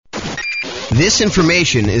This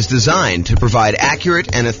information is designed to provide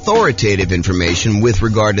accurate and authoritative information with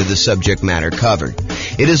regard to the subject matter covered.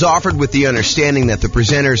 It is offered with the understanding that the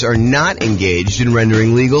presenters are not engaged in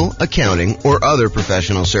rendering legal, accounting, or other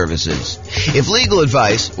professional services. If legal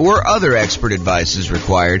advice or other expert advice is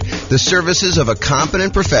required, the services of a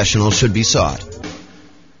competent professional should be sought.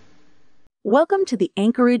 Welcome to the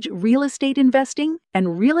Anchorage Real Estate Investing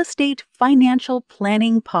and Real Estate Financial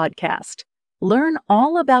Planning Podcast. Learn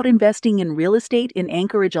all about investing in real estate in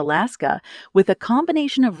Anchorage, Alaska, with a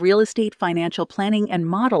combination of real estate financial planning and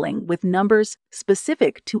modeling with numbers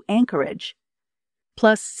specific to Anchorage.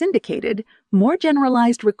 Plus syndicated, more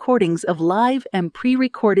generalized recordings of live and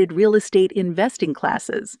pre-recorded real estate investing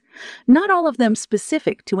classes, not all of them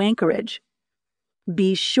specific to Anchorage.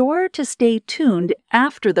 Be sure to stay tuned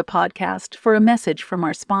after the podcast for a message from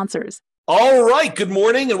our sponsors. All right, good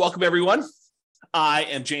morning and welcome everyone. I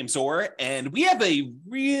am James Orr, and we have a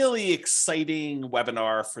really exciting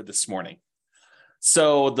webinar for this morning.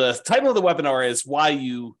 So the title of the webinar is why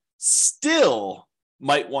you still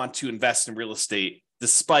might want to invest in real estate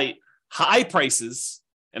despite high prices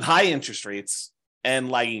and high interest rates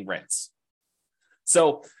and lagging rents.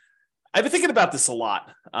 So I've been thinking about this a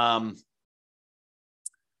lot.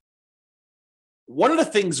 One of the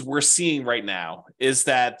things we're seeing right now is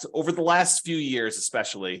that over the last few years,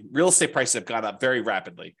 especially, real estate prices have gone up very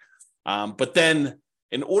rapidly. But then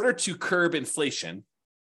in order to curb inflation,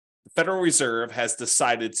 the Federal Reserve has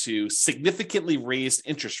decided to significantly raise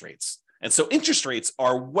interest rates. And so interest rates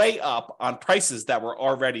are way up on prices that were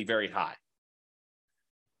already very high.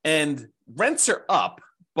 And rents are up,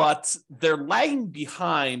 but they're lagging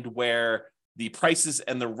behind where the prices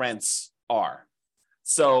and the rents are.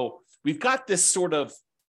 So we've got this sort of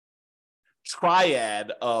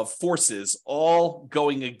triad of forces all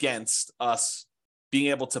going against us being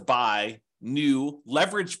able to buy new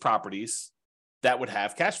leveraged properties that would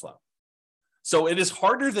have cash flow. So it is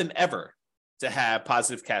harder than ever to have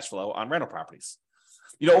positive cash flow on rental properties.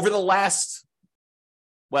 You know, over the last,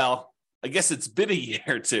 well, I guess it's been a year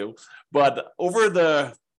or two, but over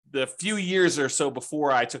the few years or so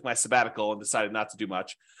before I took my sabbatical and decided not to do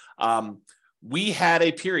much, we had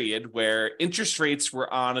a period where interest rates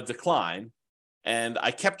were on a decline, and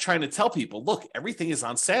I kept trying to tell people, look, everything is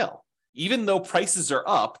on sale. Even though prices are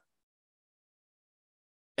up,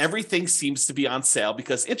 everything seems to be on sale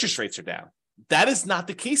because interest rates are down. That is not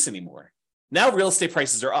the case anymore. Now real estate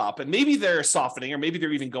prices are up, and maybe they're softening, or maybe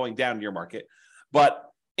they're even going down in your market, but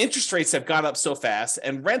interest rates have gone up so fast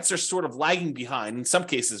and rents are sort of lagging behind. In some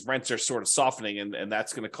cases, rents are sort of softening, and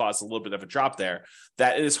that's going to cause a little bit of a drop there,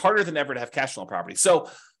 that it is harder than ever to have cash flow on property. So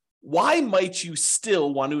why might you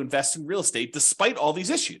still want to invest in real estate despite all these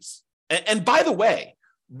issues? And by the way,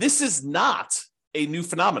 this is not a new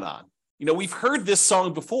phenomenon. You know, we've heard this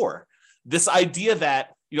song before, this idea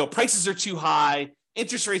that, you know, prices are too high,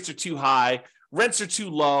 interest rates are too high, rents are too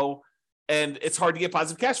low, and it's hard to get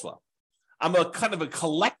positive cash flow. I'm a kind of a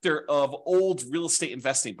collector of old real estate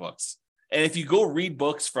investing books. And if you go read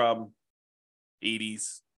books from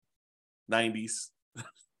 80s, 90s,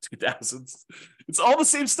 2000s, it's all the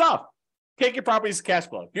same stuff. Can't get properties to cash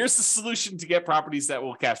flow. Here's the solution to get properties that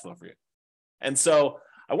will cash flow for you. And so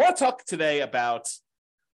I want to talk today about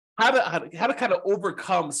how to kind of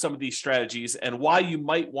overcome some of these strategies and why you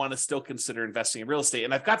might want to still consider investing in real estate.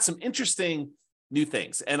 And I've got some interesting new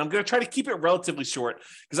things. And I'm going to try to keep it relatively short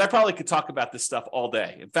because I probably could talk about this stuff all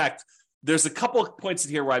day. In fact, there's a couple of points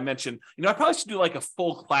in here where I mentioned, you know, I probably should do like a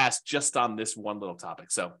full class just on this one little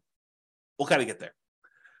topic. So we'll kind of get there.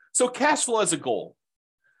 So cash flow as a goal.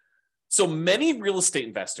 So many real estate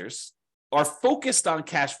investors are focused on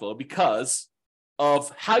cash flow because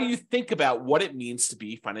of how you think about what it means to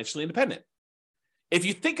be financially independent. If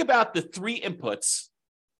you think about the three inputs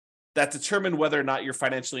that determine whether or not you're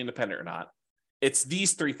financially independent or not, it's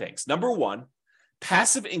these three things. Number one,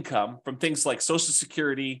 passive income from things like Social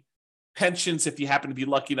Security, pensions, if you happen to be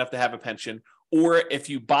lucky enough to have a pension, or if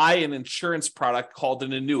you buy an insurance product called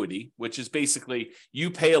an annuity, which is basically you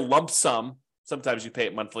pay a lump sum. Sometimes you pay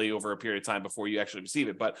it monthly over a period of time before you actually receive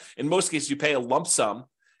it. But in most cases, you pay a lump sum.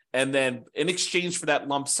 And then in exchange for that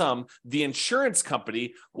lump sum, the insurance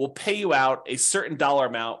company will pay you out a certain dollar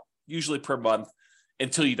amount, usually per month,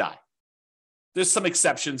 until you die. There's some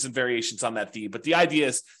exceptions and variations on that theme, but the idea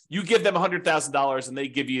is you give them $100,000 and they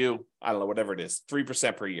give you, I don't know, whatever it is,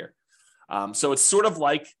 3% per year. So it's sort of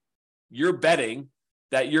like you're betting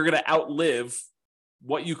that you're going to outlive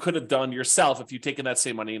what you could have done yourself if you'd taken that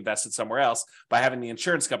same money, invested somewhere else by having the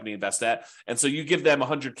insurance company invest that. And so you give them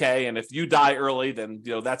 $100K, and if you die early, then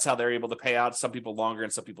that's how they're able to pay out. Some people longer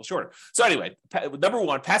and some people shorter. So anyway, number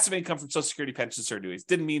one, passive income from Social Security, pensions, or annuities.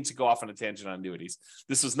 Didn't mean to go off on a tangent on annuities.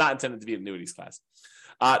 This was not intended to be an annuities class.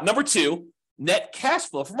 Number two, net cash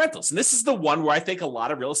flow from rentals. And this is the one where I think a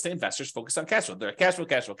lot of real estate investors focus on cash flow. They're cash flow,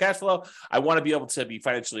 cash flow, cash flow. I want to be able to be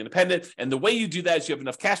financially independent. And the way you do that is you have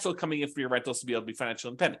enough cash flow coming in for your rentals to be able to be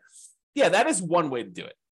financially independent. Yeah, that is one way to do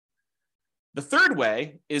it. The third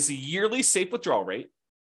way is a yearly safe withdrawal rate,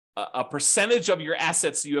 a percentage of your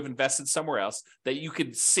assets that you have invested somewhere else that you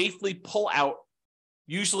could safely pull out,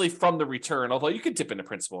 usually from the return, although you could dip into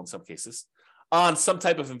principal in some cases, on some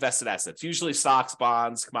type of invested assets, usually stocks,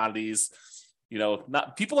 bonds, commodities.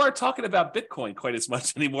 People aren't talking about Bitcoin quite as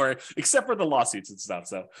much anymore, except for the lawsuits and stuff.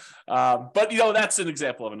 So, but that's an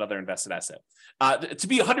example of another invested asset. To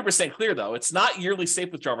be 100% clear, though, it's not yearly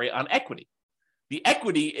safe withdrawal rate on equity. The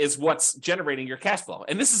equity is what's generating your cash flow,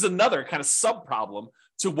 and this is another kind of sub problem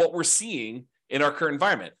to what we're seeing in our current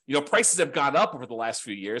environment. Prices have gone up over the last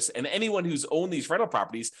few years, and anyone who's owned these rental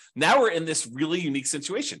properties, now we're in this really unique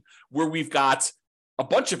situation where we've got a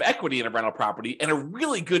bunch of equity in a rental property and a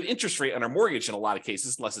really good interest rate on our mortgage in a lot of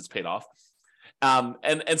cases, unless it's paid off.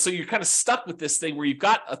 And so you're kind of stuck with this thing where you've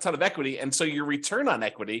got a ton of equity, and so your return on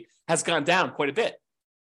equity has gone down quite a bit.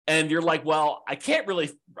 And you're like, well, I can't really,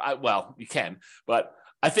 well, you can, but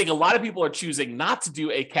I think a lot of people are choosing not to do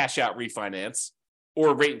a cash out refinance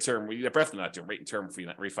or rate and term. You're definitely not doing rate and term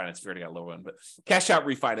refinance if you already got a low one, but cash out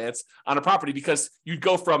refinance on a property, because you'd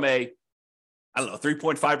go from a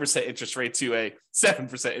 3.5% interest rate to a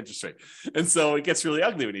 7% interest rate. And so it gets really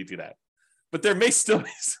ugly when you do that. But there may still be,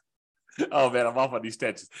 oh man, I'm off on these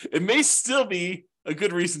tangents. It may still be a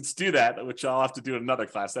good reason to do that, which I'll have to do in another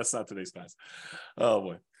class. That's not today's class. Oh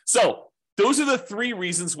boy. So those are the three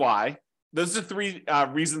reasons why. Those are three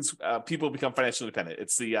reasons people become financially independent.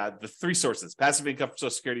 It's the three sources: passive income from Social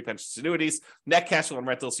Security, pensions, annuities, net cash flow on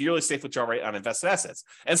rentals, yearly safe withdrawal rate on invested assets.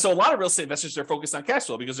 And so a lot of real estate investors are focused on cash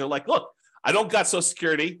flow because they're like, look, I don't got Social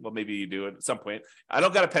Security. Well, maybe you do at some point. I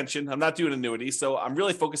don't got a pension. I'm not doing annuity. So I'm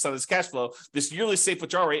really focused on this cash flow, this yearly safe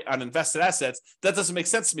withdrawal rate on invested assets. That doesn't make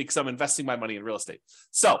sense to me because I'm investing my money in real estate.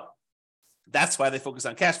 So that's why they focus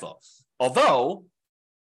on cash flow. Although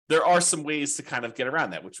there are some ways to kind of get around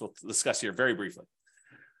that, which we'll discuss here very briefly.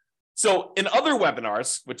 So in other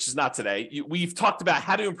webinars, which is not today, we've talked about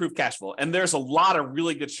how to improve cash flow. And there's a lot of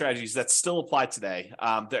really good strategies that still apply today.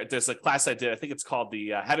 There's a class I did, I think it's called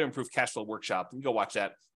the How to Improve Cash Flow Workshop. You can go watch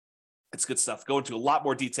that. It's good stuff. Go into a lot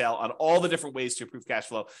more detail on all the different ways to improve cash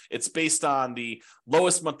flow. It's based on the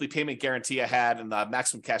lowest monthly payment guarantee I had and the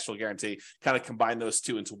maximum cash flow guarantee. Kind of combine those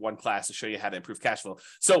two into one class to show you how to improve cash flow.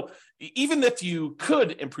 So even if you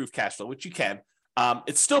could improve cash flow, which you can,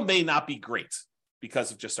 it still may not be great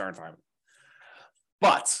because of just our environment.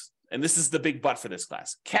 But, and this is the big but for this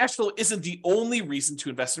class, cash flow isn't the only reason to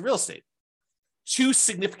invest in real estate. Two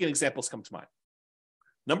significant examples come to mind.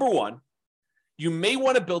 Number one, you may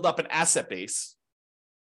want to build up an asset base,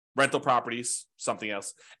 rental properties, something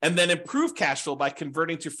else, and then improve cash flow by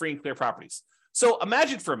converting to free and clear properties. So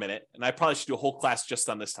imagine for a minute, and I probably should do a whole class just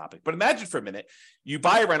on this topic, but imagine for a minute, you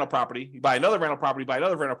buy a rental property, you buy another rental property, buy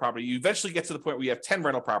another rental property, you eventually get to the point where you have 10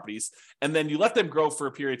 rental properties, and then you let them grow for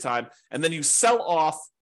a period of time, and then you sell off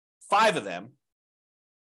 5 of them,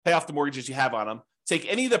 pay off the mortgages you have on them, take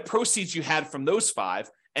any of the proceeds you had from those 5,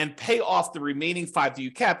 and pay off the remaining 5 that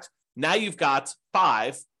you kept. Now you've got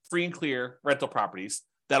 5 free and clear rental properties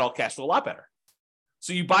that all cash flow a lot better.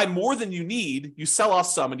 So you buy more than you need, you sell off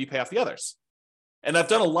some, and you pay off the others. And I've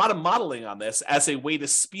done a lot of modeling on this as a way to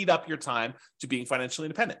speed up your time to being financially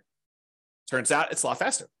independent. Turns out it's a lot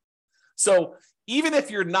faster. So even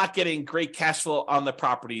if you're not getting great cash flow on the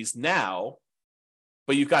properties now,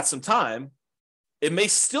 but you've got some time, it may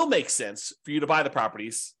still make sense for you to buy the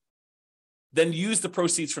properties, then use the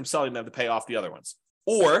proceeds from selling them to pay off the other ones.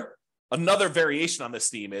 Or another variation on this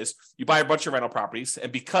theme is you buy a bunch of rental properties,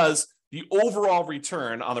 and because the overall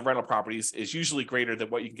return on the rental properties is usually greater than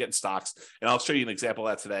what you can get in stocks. And I'll show you an example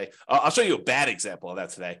of that today. I'll show you a bad example of that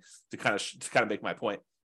today to kind of make my point.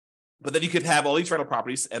 But then you could have all these rental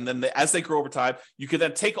properties, and then as they grow over time, you could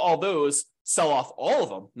then take all those, sell off all of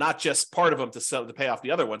them, not just part of them to pay off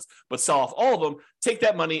the other ones, but sell off all of them, take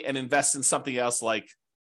that money and invest in something else like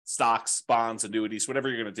stocks, bonds, annuities, whatever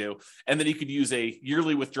you're going to do. And then you could use a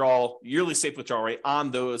yearly safe withdrawal rate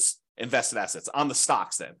on those invested assets, on the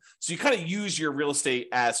stocks then. So you kind of use your real estate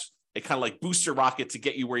as a kind of like booster rocket to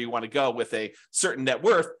get you where you want to go with a certain net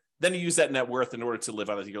worth. Then you use that net worth in order to live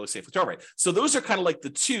on a yearly safe withdrawal rate. So those are kind of like the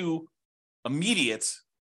two immediate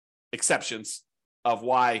exceptions of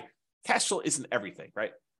why cash flow isn't everything,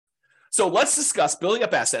 right? So let's discuss building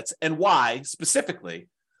up assets and why specifically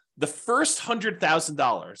the first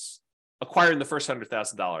 $100,000, acquiring the first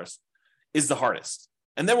 $100,000 is the hardest.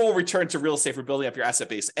 And then we'll return to real estate for building up your asset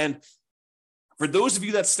base. And for those of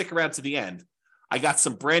you that stick around to the end, I got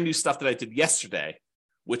some brand new stuff that I did yesterday,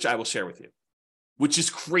 which I will share with you, which is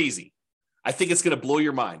crazy. I think it's going to blow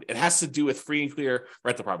your mind. It has to do with free and clear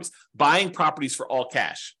rental properties, buying properties for all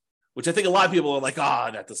cash, which I think a lot of people are like,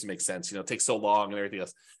 that doesn't make sense. It takes so long and everything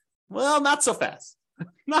else. Well, not so fast.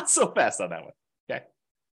 Not so fast on that one. Okay.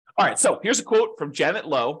 All right. So here's a quote from Janet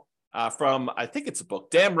Lowe from, I think it's a book,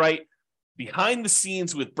 Damn Right, Behind the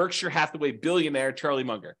Scenes with Berkshire Hathaway billionaire Charlie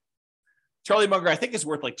Munger. Charlie Munger, I think, is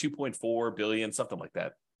worth like $2.4 billion, something like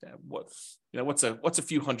that. What's a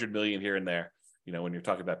few hundred million here and there, when you're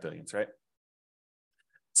talking about billions, right?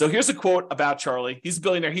 So here's a quote about Charlie. He's a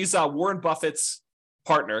billionaire. He's Warren Buffett's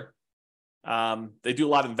partner. They do a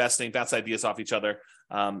lot of investing, bounce ideas off each other.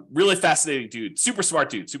 Really fascinating dude, super smart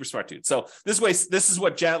dude. So this is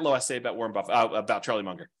what Janet Lowe has to say about Warren Buffett, about Charlie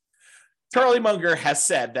Munger. Charlie Munger has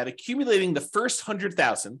said that accumulating the first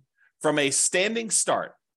 100,000 from a standing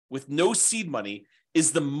start with no seed money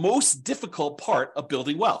is the most difficult part of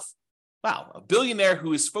building wealth. Wow, a billionaire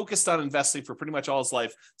who is focused on investing for pretty much all his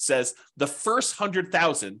life says the first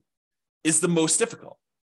 100,000 is the most difficult.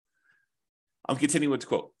 I'm continuing with the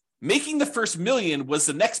quote. Making the first million was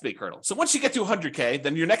the next big hurdle. So once you get to 100K,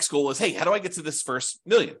 then your next goal is, hey, how do I get to this first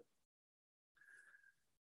million?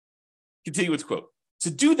 Continue with the quote.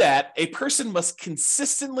 To do that, a person must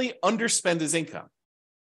consistently underspend his income.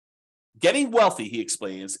 Getting wealthy, he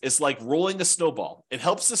explains, is like rolling a snowball. It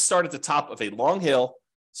helps us start at the top of a long hill,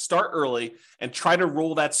 start early, and try to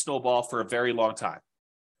roll that snowball for a very long time.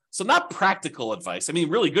 So not practical advice. I mean,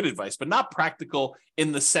 really good advice, but not practical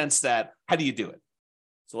in the sense that, how do you do it?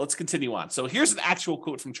 So let's continue on. So here's an actual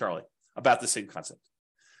quote from Charlie about the same concept.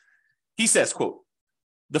 He says, quote,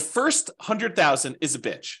 the first 100,000 is a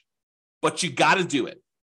bitch, but you got to do it.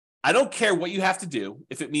 I don't care what you have to do.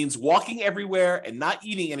 If it means walking everywhere and not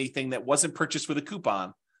eating anything that wasn't purchased with a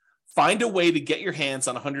coupon, find a way to get your hands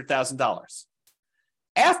on $100,000.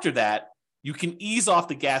 After that, you can ease off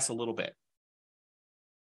the gas a little bit.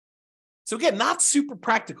 So again, not super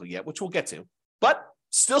practical yet, which we'll get to, but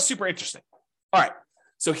still super interesting. All right.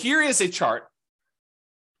 So here is a chart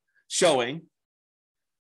showing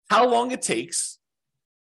how long it takes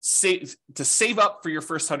to save up for your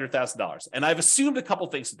first $100,000. And I've assumed a couple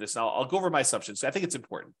things with this. Now I'll go over my assumptions. So I think it's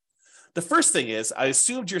important. The first thing is I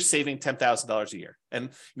assumed you're saving $10,000 a year. And,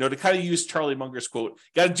 to kind of use Charlie Munger's quote,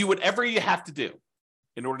 got to do whatever you have to do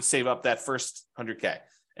in order to save up that first 100K.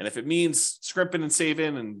 And if it means scrimping and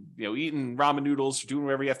saving and, eating ramen noodles, doing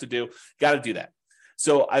whatever you have to do, got to do that.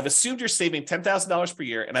 So I've assumed you're saving $10,000 per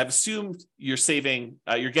year, and I've assumed you're getting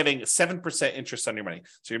 7% interest on your money.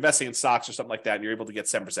 So you're investing in stocks or something like that, and you're able to get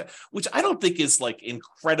 7%, which I don't think is like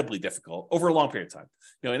incredibly difficult over a long period of time.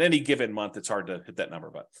 In any given month, it's hard to hit that number,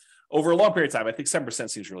 but over a long period of time, I think 7%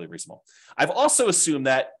 seems really reasonable. I've also assumed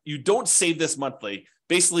that you don't save this monthly.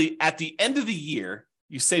 Basically, at the end of the year,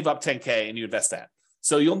 you save up 10K and you invest that.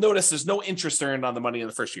 So you'll notice there's no interest earned on the money in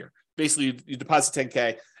the first year. Basically, you deposit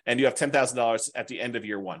 10K and you have $10,000 at the end of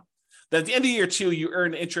year one. Then at the end of year two, you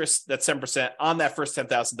earn interest that's 7% on that first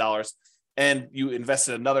 $10,000, and you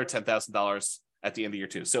invested another $10,000 at the end of year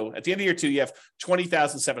two. So at the end of year two, you have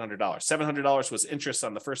 $20,700. $700 was interest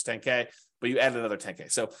on the first 10K, but you added another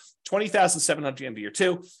 10K. So $20,700 at the end of year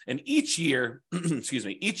two. And each year,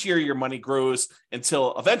 each year your money grows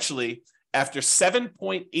until eventually, after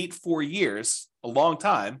 7.84 years, a long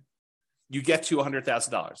time, you get to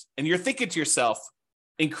 $100,000. And you're thinking to yourself,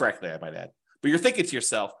 incorrectly, I might add, but you're thinking to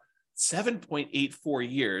yourself,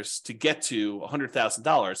 7.84 years to get to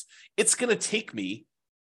 $100,000. It's going to take me,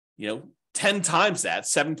 10 times that,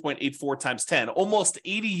 7.84 times 10, almost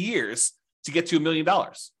 80 years to get to $1 million.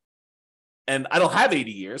 And I don't have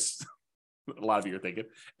 80 years. A lot of you are thinking.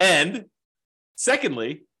 And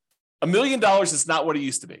secondly, $1 million is not what it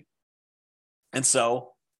used to be. And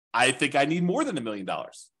so I think I need more than $1 million.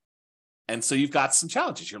 And so you've got some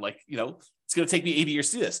challenges. You're like, it's going to take me 80 years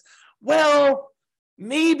to do this. Well,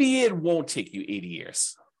 maybe it won't take you 80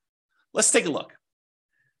 years. Let's take a look.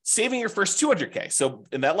 Saving your first 200K. So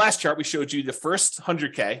in that last chart, we showed you the first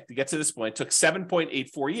 100K to get to this point took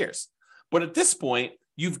 7.84 years. But at this point,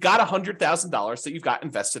 you've got $100,000 that you've got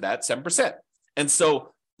invested at 7%. And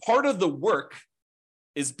so part of the work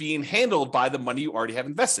is being handled by the money you already have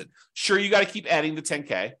invested. Sure, you got to keep adding the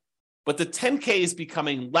 10K, but the 10K is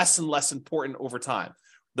becoming less and less important over time.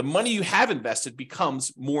 The money you have invested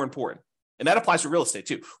becomes more important. And that applies for real estate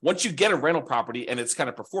too. Once you get a rental property and it's kind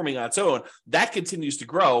of performing on its own, that continues to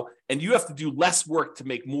grow and you have to do less work to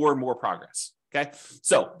make more and more progress. Okay.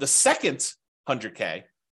 So the second 100K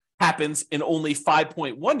happens in only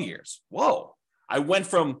 5.1 years. Whoa. I went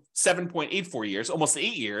from 7.84 years, almost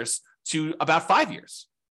 8 years, to about 5 years.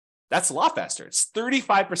 That's a lot faster. It's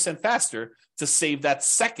 35% faster to save that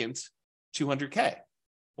second 200K.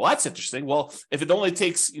 Well, that's interesting. Well, if it only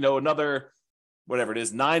takes, another, whatever it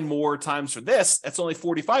is, 9 more times for this, that's only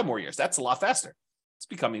 45 more years. That's a lot faster. It's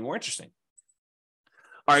becoming more interesting.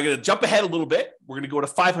 All right, I'm going to jump ahead a little bit. We're going to go to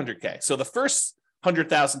 500K. So the first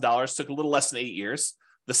 $100,000 took a little less than 8 years.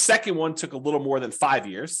 The second one took a little more than 5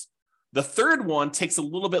 years. The third one takes a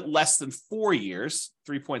little bit less than 4 years,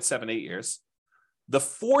 3.78 years. The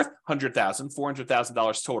fourth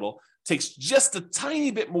 $400,000 total, takes just a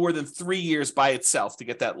tiny bit more than 3 years by itself to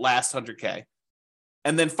get that last 100K.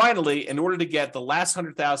 And then finally, in order to get the last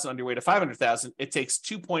 100,000 on your way to 500,000, it takes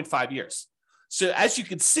 2.5 years. So as you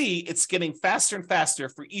can see, it's getting faster and faster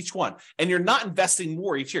for each one. And you're not investing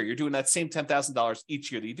more each year. You're doing that same $10,000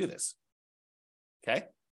 each year that you do this. Okay.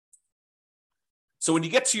 So when you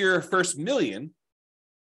get to your first million,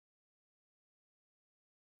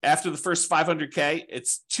 after the first 500K,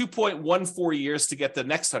 it's 2.14 years to get the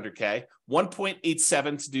next 100K,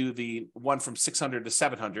 1.87 to do the one from 600 to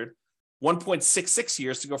 700, 1.66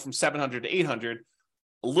 years to go from 700 to 800,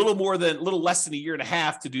 a little less than a year and a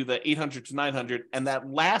half to do the 800 to 900, and that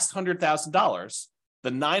last $100,000,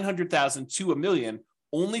 the 900,000 to $1 million,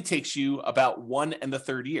 only takes you about 1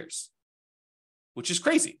 1/3 years, which is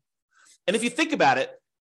crazy. And if you think about it,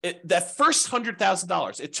 that first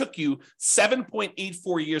 $100,000, it took you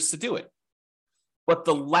 7.84 years to do it. But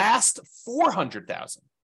the last 400,000,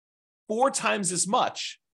 4 times as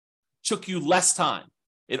much, took you less time.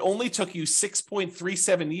 It only took you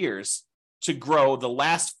 6.37 years to grow the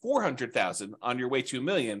last 400,000 on your way to $1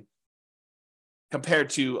 million, compared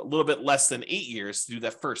to a little bit less than 8 years to do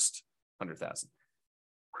that first 100,000.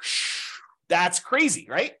 That's crazy,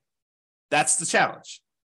 right? That's the challenge.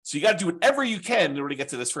 So you got to do whatever you can in order to get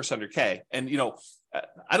to this first 100K. And,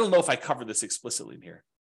 I don't know if I covered this explicitly in here.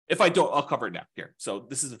 If I don't, I'll cover it now here. So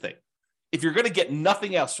this is the thing. If you're going to get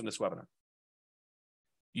nothing else from this webinar,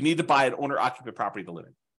 you need to buy an owner-occupant property to live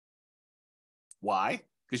in. Why?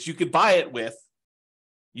 Because you could buy it with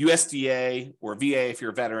USDA or VA if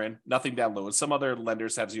you're a veteran, nothing down loan. Some other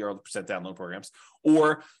lenders have 0% down loan programs,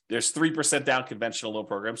 or there's 3% down conventional loan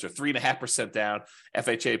programs or 3.5% down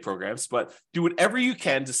FHA programs. But do whatever you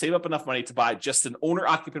can to save up enough money to buy just an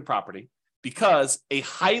owner-occupant property, because a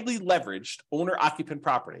highly leveraged owner-occupant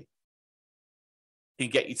property can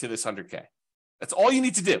get you to this 100K. That's all you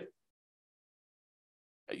need to do.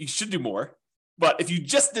 You should do more, but if you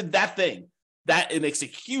just did that thing, it makes a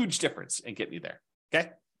huge difference in getting you there. Okay.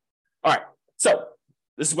 All right. So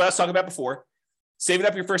this is what I was talking about before. Saving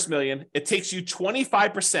up your first $1 million. It takes you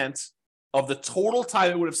 25% of the total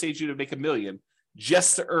time it would have saved you to make $1 million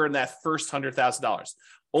just to earn that first $100,000.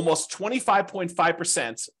 Almost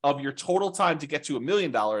 25.5% of your total time to get to $1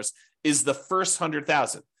 million is the first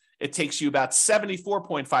 100,000. It takes you about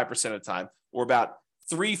 74.5% of the time, or about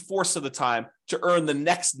 3/4 of the time, to earn the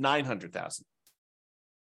next 900,000.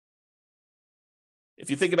 If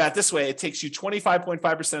you think about it this way, it takes you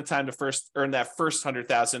 25.5% of the time to earn that first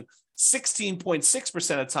 100,000,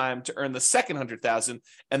 16.6% of the time to earn the second 100,000,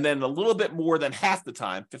 and then a little bit more than half the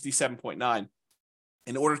time, 57.9,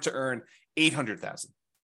 in order to earn 800,000.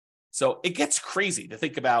 So it gets crazy to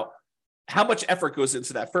think about how much effort goes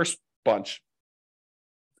into that first bunch,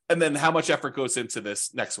 and then how much effort goes into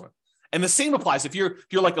this next one. And the same applies if you're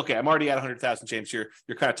like, okay, I'm already at 100,000, James. You're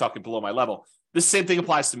kind of talking below my level. This same thing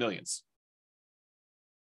applies to millions.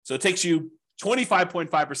 So it takes you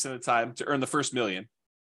 25.5% of the time to earn the first $1 million,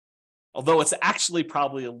 although it's actually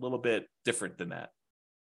probably a little bit different than that.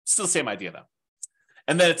 Still the same idea, though.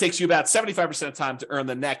 And then it takes you about 75% of the time to earn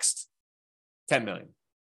the next 10 million.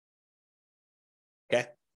 Okay?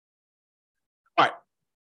 All right.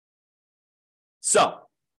 So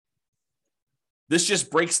this just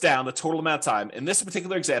breaks down the total amount of time. In this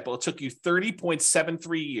particular example, it took you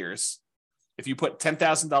 30.73 years if you put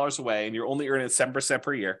 $10,000 away and you're only earning 7%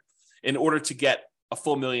 per year in order to get a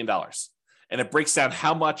full $1 million. And it breaks down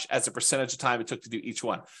how much as a percentage of time it took to do each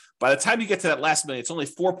one. By the time you get to that last $1 million, it's only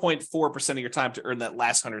 4.4% of your time to earn that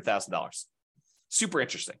last $100,000. Super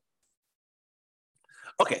interesting.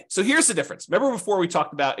 Okay, so here's the difference. Remember before we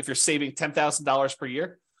talked about if you're saving $10,000 per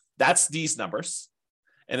year, that's these numbers.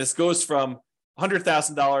 And this goes from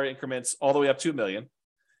 $100,000 increments all the way up to $1 million.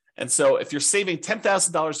 And so if you're saving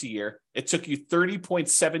 $10,000 a year, it took you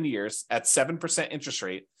 30.7 years at 7% interest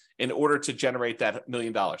rate in order to generate that $1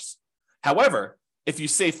 million. However, if you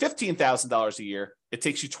save $15,000 a year, it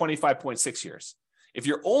takes you 25.6 years. If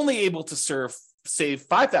you're only able to save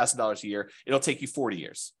 $5,000 a year, it'll take you 40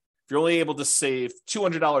 years. If you're only able to save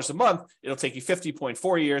 $200 a month, it'll take you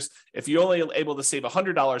 50.4 years. If you're only able to save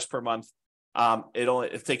 $100 per month, it'll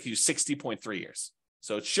take you 60.3 years.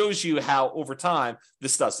 So it shows you how over time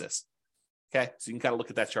this does this. Okay, so you can kind of look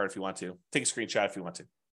at that chart if you want to. Take a screenshot if you want to.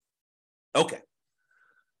 Okay.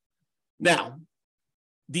 Now,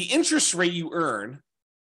 the interest rate you earn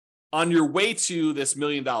on your way to this $1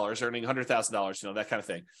 million, earning $100,000, that kind of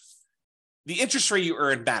thing, the interest rate you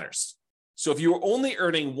earn matters. So if you were only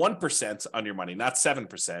earning 1% on your money, not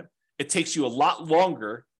 7%, it takes you a lot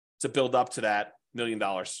longer to build up to that $1 million,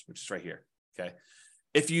 which is right here. Okay.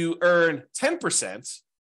 If you earn 10%,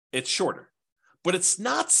 it's shorter, but it's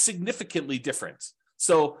not significantly different.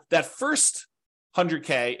 So that first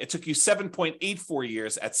 100K, it took you 7.84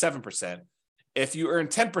 years at 7%. If you earn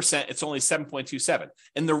 10%, it's only 7.27.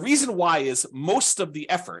 And the reason why is most of the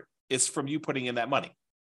effort is from you putting in that money.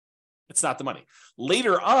 It's not the money.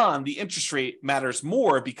 Later on, the interest rate matters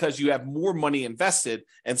more because you have more money invested.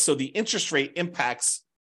 And so the interest rate impacts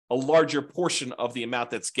a larger portion of the amount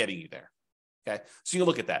that's getting you there. Okay. So you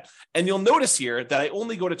look at that. And you'll notice here that I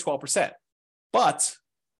only go to 12%. But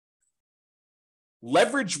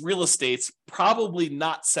leveraged real estate's probably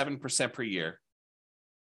not 7% per year.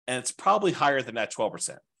 And it's probably higher than that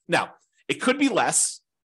 12%. Now, it could be less,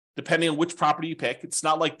 depending on which property you pick. It's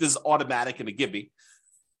not like this is automatic and a give me.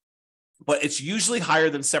 But it's usually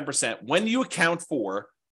higher than 7% when you account for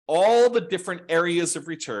all the different areas of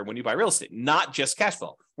return when you buy real estate, not just cash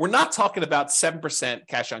flow. We're not talking about 7%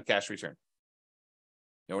 cash on cash return.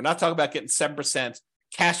 We're not talking about getting 7%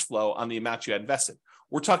 cash flow on the amount you had invested.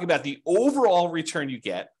 We're talking about the overall return you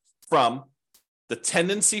get from the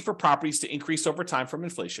tendency for properties to increase over time from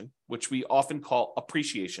inflation, which we often call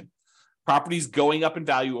appreciation. Properties going up in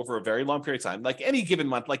value over a very long period of time, like any given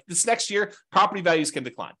month, like this next year, property values can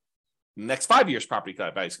decline. In the next 5 years, property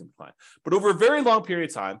values can decline. But over a very long period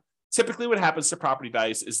of time, typically what happens to property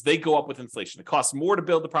values is they go up with inflation. It costs more to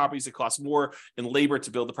build the properties. It costs more in labor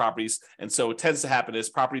to build the properties. And so what tends to happen is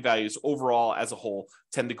property values overall as a whole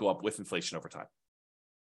tend to go up with inflation over time.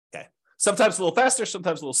 Okay. Sometimes a little faster,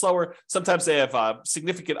 sometimes a little slower. Sometimes they have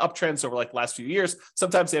significant uptrends over like the last few years.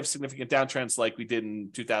 Sometimes they have significant downtrends like we did in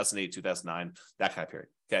 2008, 2009, that kind of period.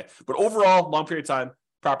 Okay. But overall, long period of time,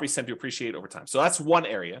 properties tend to appreciate over time. So that's one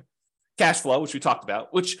area. Cash flow, which we talked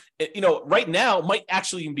about, which, right now might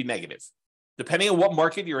actually even be negative. Depending on what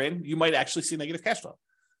market you're in, you might actually see negative cash flow.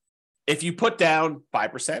 If you put down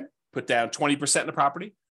 5%, put down 20% in a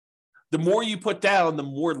property, the more you put down, the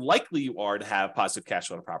more likely you are to have positive cash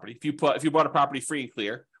flow on a property. If you bought a property free and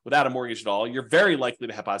clear without a mortgage at all, you're very likely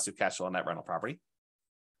to have positive cash flow on that rental property.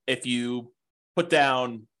 If you put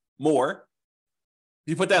down more,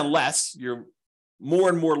 if you put down less, you're more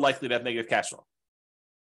and more likely to have negative cash flow.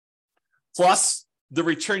 Plus the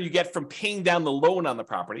return you get from paying down the loan on the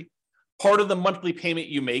property. Part of the monthly payment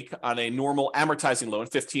you make on a normal amortizing loan,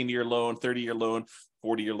 15-year loan, 30-year loan,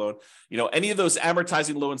 40-year loan, any of those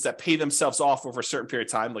amortizing loans that pay themselves off over a certain period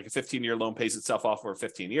of time, like a 15-year loan pays itself off over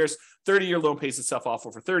 15 years, 30-year loan pays itself off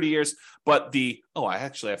over 30 years. But I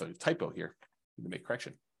actually have a typo here. Let me make a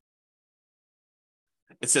correction.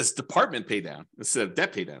 It says department pay down instead of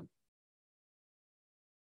debt pay down.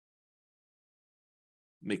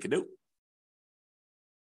 Make a note.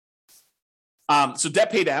 So debt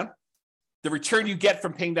pay down, the return you get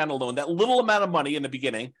from paying down a loan, that little amount of money in the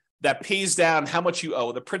beginning that pays down how much you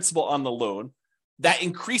owe, the principal on the loan, that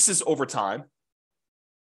increases over time.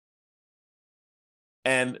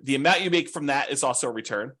 And the amount you make from that is also a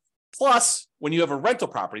return. Plus, when you have a rental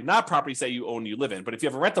property, not properties that you own, you live in, but if you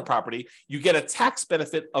have a rental property, you get a tax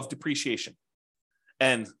benefit of depreciation.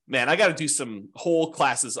 And man, I got to do some whole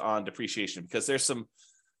classes on depreciation because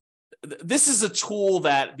this is a tool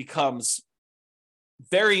that becomes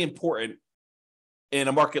very important in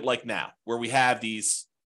a market like now, where we have these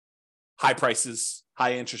high prices,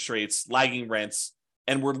 high interest rates, lagging rents,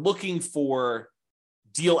 and we're looking for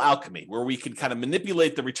deal alchemy, where we can kind of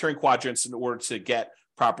manipulate the return quadrants in order to get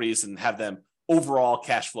properties and have them overall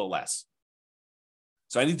cash flow less.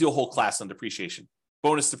 So I need to do a whole class on depreciation,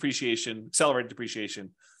 bonus depreciation, accelerated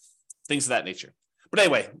depreciation, things of that nature. But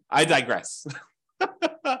anyway, I digress.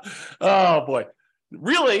 Oh boy.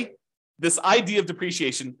 Really, this idea of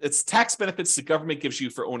depreciation, it's tax benefits the government gives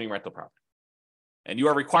you for owning rental property. And you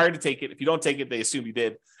are required to take it. If you don't take it, they assume you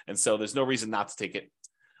did. And so there's no reason not to take it.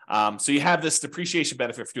 So you have this depreciation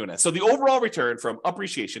benefit for doing that. So the overall return from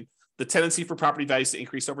appreciation, the tendency for property values to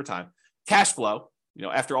increase over time, cash flow,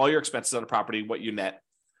 after all your expenses on a property, what you net,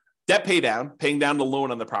 debt pay down, paying down the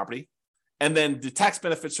loan on the property, and then the tax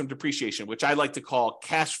benefits from depreciation, which I like to call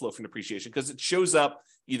cash flow from depreciation, because it shows up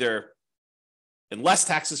either in less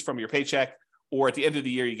taxes from your paycheck, or at the end of the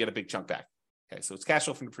year, you get a big chunk back. Okay, so it's cash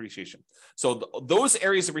flow from depreciation. So those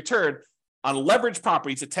areas of return on leveraged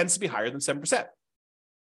properties, it tends to be higher than 7%.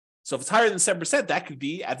 So if it's higher than 7%, that could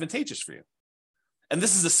be advantageous for you. And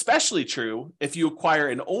this is especially true if you acquire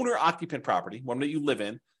an owner-occupant property, one that you live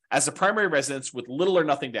in, as a primary residence with little or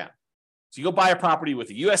nothing down. So you go buy a property with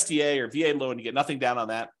a USDA or VA loan, you get nothing down on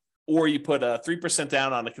that, or you put a 3%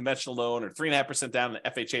 down on a conventional loan, or 3.5% down on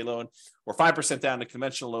an FHA loan, or 5% down on a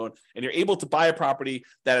conventional loan, and you're able to buy a property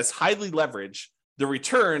that is highly leveraged. The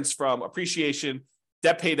returns from appreciation,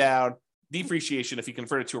 debt pay down, depreciation, if you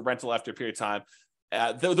convert it to a rental after a period of time,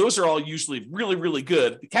 those are all usually really, really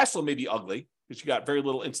good. The cash flow may be ugly because you got very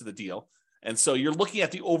little into the deal. And so you're looking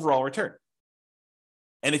at the overall return.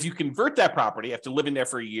 And if you convert that property after living there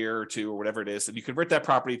for a year or two or whatever it is, and you convert that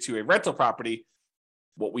property to a rental property,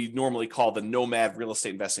 what we normally call the nomad real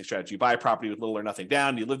estate investing strategy. You buy a property with little or nothing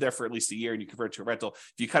down, you live there for at least a year, and you convert it to a rental.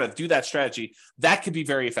 If you kind of do that strategy, that can be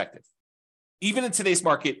very effective. Even in today's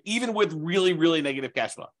market, even with really, really negative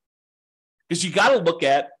cash flow. Because you got to look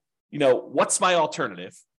at, what's my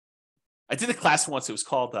alternative? I did a class once, it was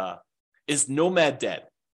called, Is Nomad Dead?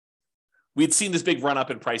 We had seen this big run up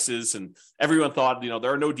in prices, and everyone thought,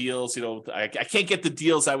 there are no deals. I can't get the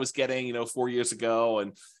deals I was getting, 4 years ago,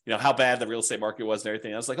 and how bad the real estate market was and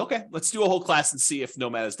everything. I was like, okay, let's do a whole class and see if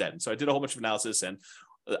Nomad is dead. And so I did a whole bunch of analysis, and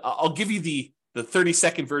I'll give you the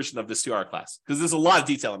 30-second version of this 2-hour class, because there's a lot of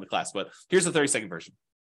detail in the class, but here's the 30-second version.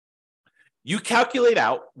 You calculate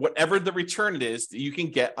out whatever the return it is that you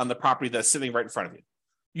can get on the property that's sitting right in front of you.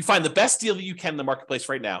 You find the best deal that you can in the marketplace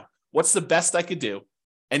right now. What's the best I could do?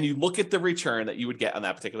 And you look at the return that you would get on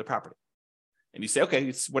that particular property. And you say, okay,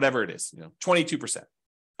 it's whatever it is, 22%.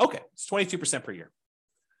 Okay, it's 22% per year.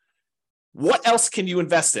 What else can you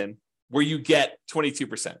invest in where you get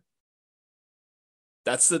 22%?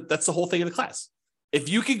 That's the whole thing of the class. If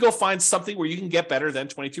you can go find something where you can get better than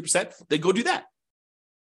 22%, then go do that.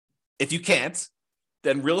 If you can't,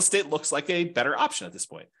 then real estate looks like a better option at this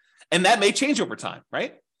point. And that may change over time,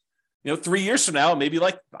 right? 3 years from now, maybe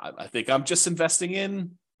I think I'm just investing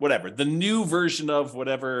in whatever, the new version of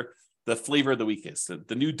whatever the flavor of the week is,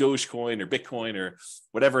 the new Dogecoin or Bitcoin or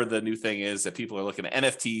whatever the new thing is that people are looking at,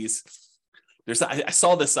 NFTs. I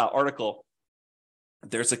saw this article.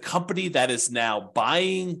 There's a company that is now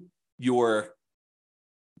buying your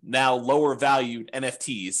now lower valued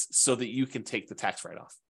NFTs so that you can take the tax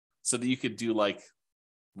write-off, so that you could do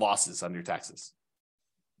losses on your taxes,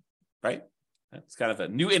 right? It's kind of a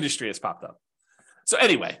new industry has popped up. So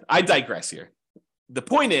anyway, I digress here. The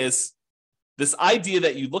point is this idea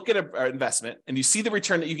that you look at an investment and you see the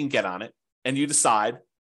return that you can get on it, and you decide,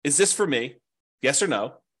 is this for me? Yes or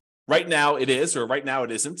no? Right now it is, or right now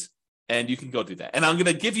it isn't. And you can go do that. And I'm going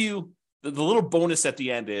to give you the little bonus at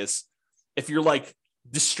the end is, if you're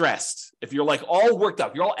distressed, if you're all worked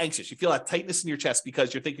up, you're all anxious, you feel that tightness in your chest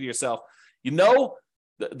because you're thinking to yourself,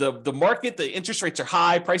 the market, the interest rates are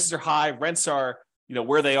high, prices are high, rents are,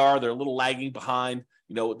 where they are, they're a little lagging behind.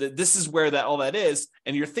 This is where all that is.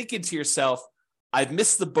 And you're thinking to yourself, I've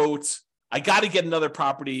missed the boat. I got to get another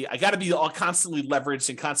property. I got to be all constantly leveraged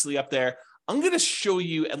and constantly up there. I'm going to show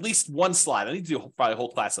you at least one slide. I need to do probably a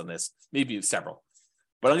whole class on this, maybe several,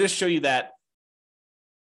 but I'm going to show you that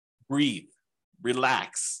breathe,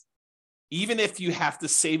 relax. Even if you have to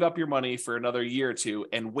save up your money for another year or two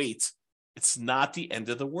and wait, it's not the end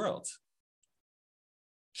of the world.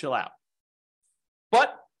 Chill out.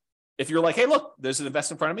 But if you're like, hey, look, there's an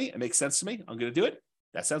investment in front of me, it makes sense to me, I'm going to do it,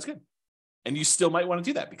 that sounds good. And you still might want to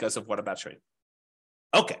do that because of what I'm about to show you.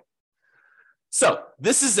 Okay. So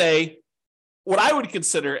this is what I would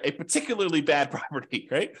consider a particularly bad property,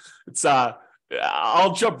 right? It's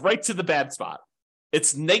I'll jump right to the bad spot.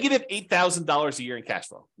 It's negative $8,000 a year in cash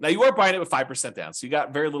flow. Now you are buying it with 5% down, so you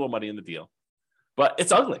got very little money in the deal, but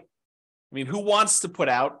it's ugly. I mean, who wants to put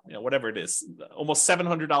out, whatever it is, almost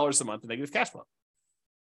 $700 a month in negative cash flow?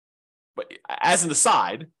 But as an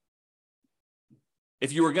aside,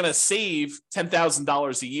 if you were going to save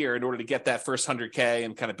 $10,000 a year in order to get that first 100K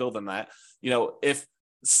and kind of build on that, if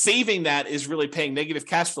saving that is really paying negative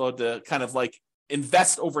cash flow to kind of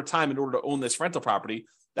invest over time in order to own this rental property,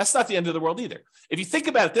 that's not the end of the world either. If you think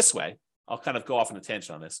about it this way, I'll kind of go off on a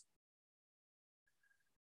tangent on this.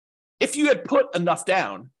 If you had put enough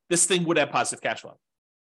down, this thing would have positive cash flow.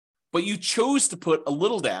 But you chose to put a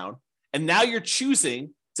little down, and now you're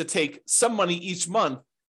choosing to take some money each month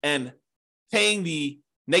and paying the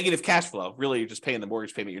negative cash flow. Really, you're just paying the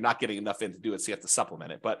mortgage payment. You're not getting enough in to do it, so you have to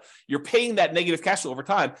supplement it. But you're paying that negative cash flow over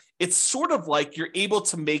time. It's sort of like you're able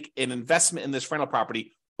to make an investment in this rental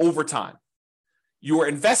property over time. You are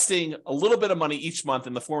investing a little bit of money each month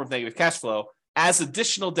in the form of negative cash flow as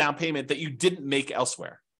additional down payment that you didn't make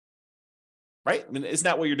elsewhere. Right? I mean, isn't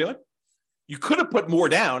that what you're doing? You could have put more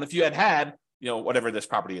down if you had, whatever this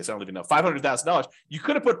property is. I don't even know, $500,000. You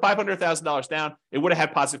could have put $500,000 down. It would have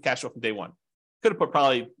had positive cash flow from day one. Could have put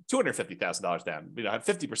probably $250,000 down, had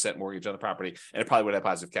 50% mortgage on the property, and it probably would have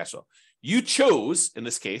positive cash flow. You chose, in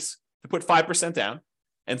this case, to put 5% down,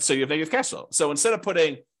 and so you have negative cash flow. So instead of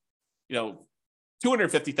putting,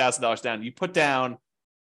 $250,000 down, you put down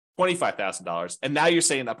 $25,000, and now you're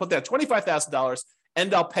saying, I put down $25,000,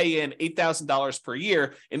 and I'll pay in $8,000 per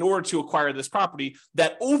year in order to acquire this property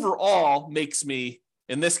that overall makes me,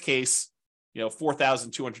 in this case,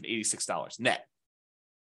 $4,286 net.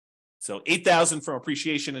 So $8,000 from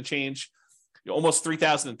appreciation and change, almost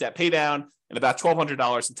 $3,000 in debt pay down, and about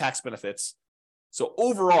 $1,200 in tax benefits. So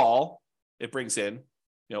overall, it brings in,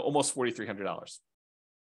 almost $4,300.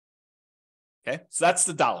 Okay, so that's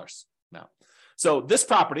the dollars now. So this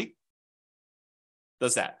property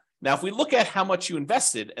does that. Now, if we look at how much you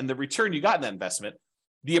invested and the return you got in that investment,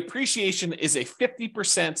 the appreciation is a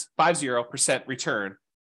 50% return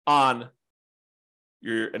on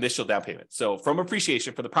your initial down payment. So from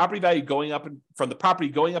appreciation, for the property value going up,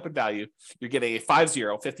 in value, you're getting a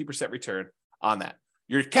 50% return on that.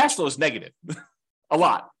 Your cash flow is negative, a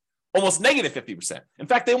lot, almost negative 50%. In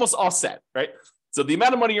fact, they almost offset, right? So the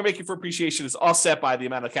amount of money you're making for appreciation is offset by the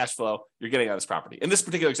amount of cash flow you're getting on this property. In this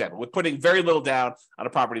particular example, with putting very little down on a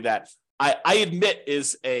property that I admit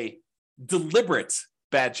is a deliberate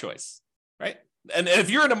bad choice, right? And if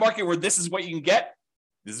you're in a market where this is what you can get,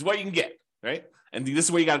 this is what you can get, right? And this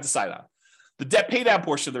is what you got to decide on. The debt pay down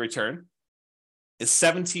portion of the return is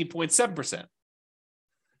 17.7%.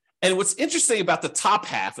 And what's interesting about the top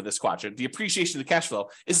half of this quadrant, the appreciation of the cash flow,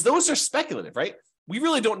 is those are speculative, right? We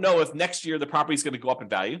really don't know if next year the property is going to go up in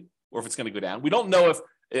value or if it's going to go down. We don't know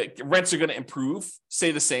if rents are going to improve,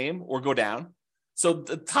 stay the same, or go down. So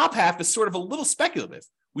the top half is sort of a little speculative.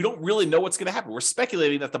 We don't really know what's going to happen. We're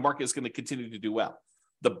speculating that the market is going to continue to do well.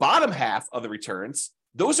 The bottom half of the returns,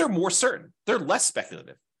 those are more certain. They're less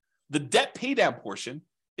speculative. The debt pay down portion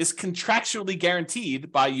is contractually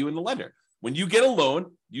guaranteed by you and the lender. When you get a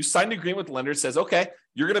loan, you sign an agreement with the lender that says, okay,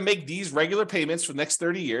 you're going to make these regular payments for the next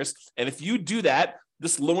 30 years. And if you do that,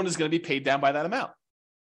 this loan is going to be paid down by that amount.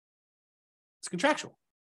 It's contractual.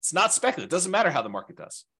 It's not speculative. It doesn't matter how the market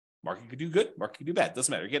does. Market could do good, market could do bad. It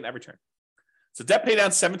doesn't matter. You're getting that return. So debt pay down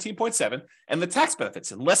 17.7, and the tax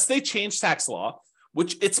benefits, unless they change tax law,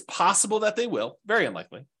 which it's possible that they will, very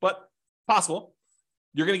unlikely, but possible,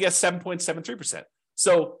 you're going to get 7.73%.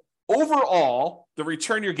 So overall, the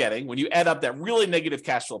return you're getting when you add up that really negative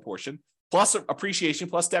cash flow portion, plus appreciation,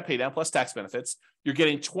 plus debt pay down, plus tax benefits, you're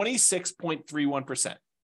getting 26.31%.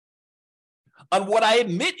 On what I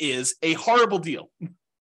admit is a horrible deal.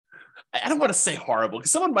 I don't want to say horrible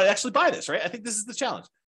because someone might actually buy this, right? I think this is the challenge.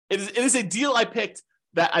 It is a deal I picked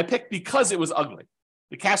because it was ugly.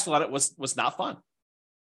 The cash flow on it was not fun.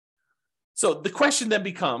 So the question then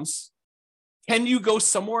becomes, can you go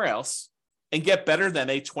somewhere else and get better than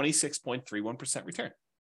a 26.31% return?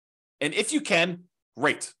 And if you can,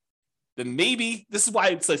 great. Then maybe this is why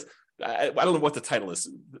it says, I don't know what the title is,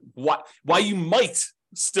 why you might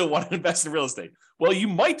still want to invest in real estate. Well, you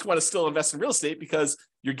might want to still invest in real estate because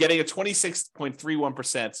you're getting a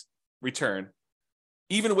 26.31% return,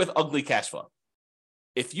 even with ugly cash flow.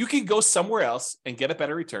 If you can go somewhere else and get a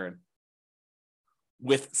better return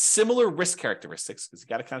with similar risk characteristics, because you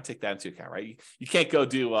got to kind of take that into account, right? You can't go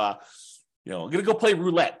do, I'm going to go play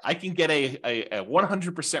roulette. I can get a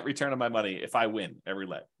 100% return on my money if I win at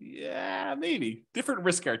roulette. Yeah, maybe. Different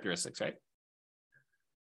risk characteristics, right?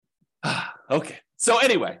 Okay. So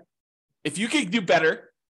anyway, if you can do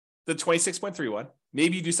better than 26.31,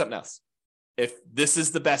 maybe you do something else. If this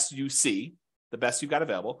is the best you see, the best you got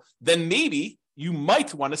available, then maybe you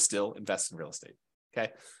might want to still invest in real estate.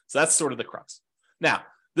 Okay. So that's sort of the crux. Now,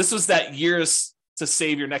 this was that years to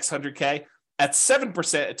save your next 100K. At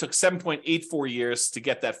 7%, it took 7.84 years to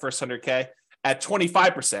get that first 100K. At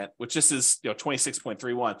 25%, which this is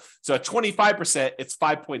 26.31. So at 25%, it's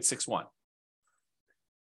 5.61.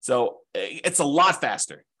 So it's a lot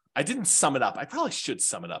faster. I didn't sum it up. I probably should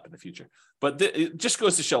sum it up in the future. But it just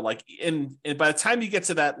goes to show, like, by the time you get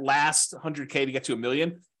to that last 100K to get to $1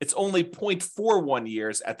 million, it's only 0.41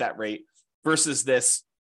 years at that rate versus this,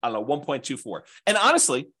 I don't know, 1.24. And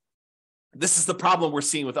honestly, This is the problem we're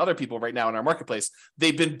seeing with other people right now in our marketplace.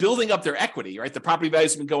 They've been building up their equity, right? The property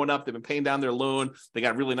values have been going up. They've been paying down their loan. They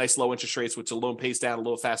got really nice low interest rates, which the loan pays down a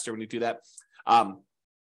little faster when you do that.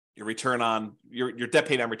 Your return on your debt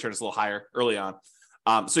pay down return is a little higher early on.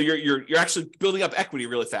 So you're actually building up equity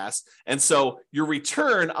really fast. And so your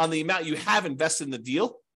return on the amount you have invested in the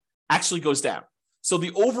deal actually goes down. So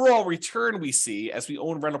the overall return we see as we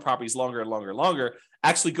own rental properties longer and longer and longer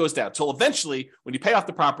actually goes down till eventually when you pay off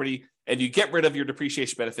the property and you get rid of your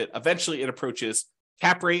depreciation benefit, eventually it approaches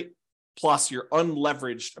cap rate plus your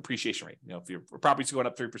unleveraged appreciation rate. If your property's going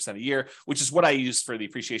up 3% a year, which is what I use for the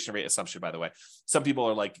appreciation rate assumption, by the way. Some people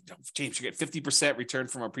are like, James, you get 50% return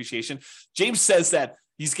from appreciation. James says that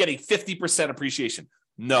he's getting 50% appreciation.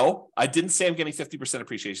 No, I didn't say I'm getting 50%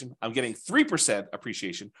 appreciation. I'm getting 3%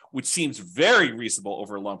 appreciation, which seems very reasonable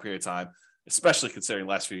over a long period of time, especially considering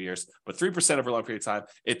the last few years. But 3% over a long period of time,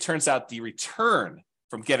 it turns out the return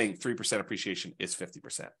from getting 3% appreciation is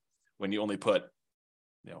 50% when you only put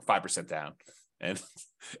 5% down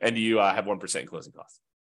and you have 1% in closing costs.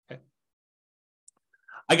 Okay.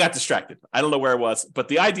 I got distracted. I don't know where I was, but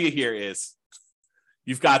the idea here is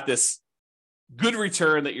you've got this good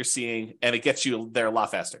return that you're seeing and it gets you there a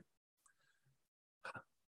lot faster.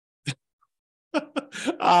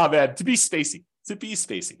 Oh man, to be spacey.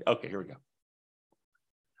 Okay, here we go.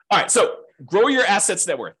 All right, so grow your assets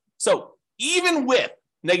net worth. So even with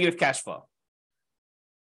negative cash flow,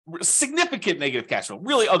 significant negative cash flow,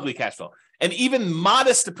 really ugly cash flow, and even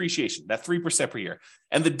modest depreciation, that 3% per year,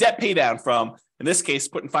 and the debt pay down from, in this case,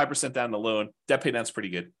 putting 5% down the loan, debt pay down is pretty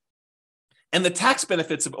good. And the tax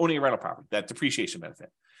benefits of owning a rental property, that depreciation benefit,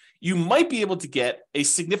 you might be able to get a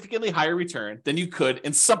significantly higher return than you could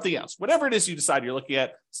in something else. Whatever it is you decide you're looking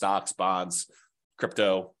at, stocks, bonds,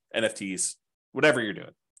 crypto, NFTs, whatever you're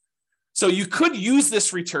doing. So you could use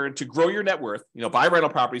this return to grow your net worth, buy rental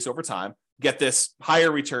properties over time, get this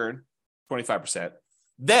higher return, 25%.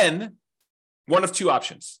 Then one of two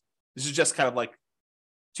options. This is just kind of like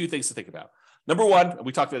two things to think about. Number one, and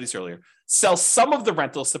we talked about these earlier, sell some of the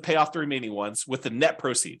rentals to pay off the remaining ones with the net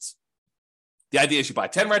proceeds. The idea is you buy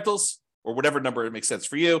 10 rentals or whatever number makes sense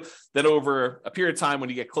for you. Then over a period of time, when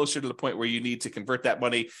you get closer to the point where you need to convert that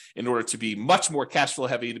money in order to be much more cash flow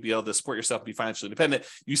heavy, to be able to support yourself and be financially independent,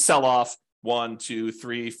 you sell off 1, 2,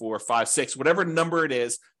 3, 4, 5, 6, whatever number it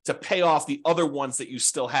is to pay off the other ones that you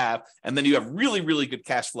still have. And then you have really, really good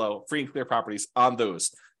cash flow, free and clear properties on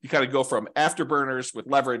those. You kind of go from afterburners with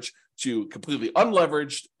leverage to completely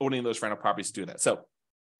unleveraged owning those rental properties to do that. So,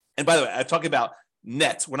 and by the way, I'm talking about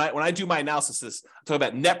net. When I do my analysis, I'm talking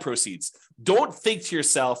about net proceeds. Don't think to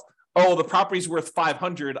yourself, oh, the property's worth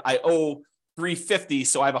 500, I owe 350,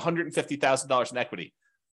 so I have $150,000 in equity.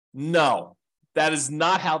 No, that is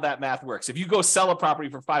not how that math works. If you go sell a property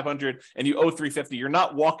for 500 and you owe 350, you're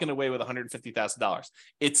not walking away with $150,000.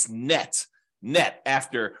 It's net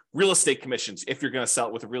after real estate commissions. If you're going to sell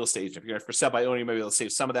it with a real estate agent, if you're going to sell by owning, maybe they'll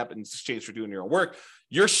save some of that in exchange for doing your own work.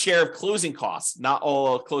 Your share of closing costs, not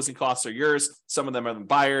all closing costs are yours. Some of them are the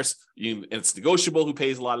buyers. And it's negotiable who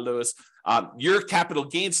pays a lot of those. Your capital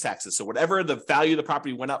gains taxes. So whatever the value of the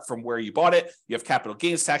property went up from where you bought it, you have capital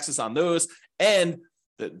gains taxes on those. And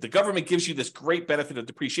the government gives you this great benefit of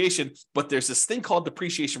depreciation, but there's this thing called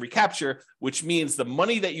depreciation recapture, which means the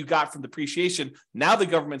money that you got from depreciation, now the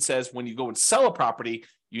government says when you go and sell a property,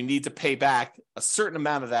 you need to pay back a certain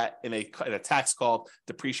amount of that in a tax called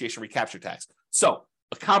depreciation recapture tax. So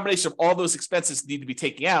a combination of all those expenses need to be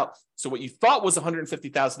taken out. So what you thought was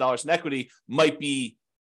 $150,000 in equity might be,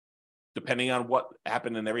 depending on what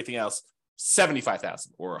happened and everything else, $75,000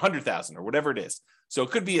 or $100,000 or whatever it is. So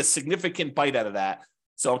it could be a significant bite out of that.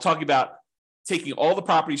 So I'm talking about taking all the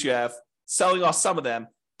properties you have, selling off some of them,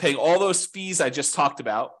 paying all those fees I just talked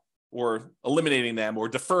about, or eliminating them or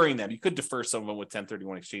deferring them. You could defer some of them with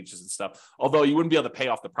 1031 exchanges and stuff, although you wouldn't be able to pay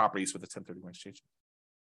off the properties with a 1031 exchange.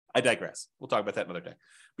 I digress. We'll talk about that another day.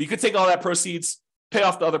 But you could take all that proceeds, pay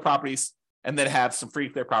off the other properties, and then have some free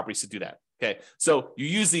clear properties to do that. Okay. So you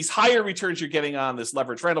use these higher returns you're getting on this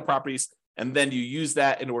leveraged rental properties, and then you use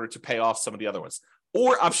that in order to pay off some of the other ones.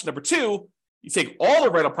 Or option number two, you take all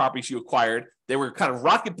the rental properties you acquired, they were kind of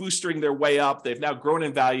rocket boosting their way up. They've now grown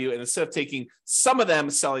in value. And instead of taking some of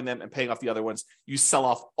them, selling them and paying off the other ones, you sell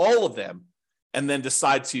off all of them and then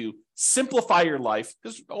decide to simplify your life,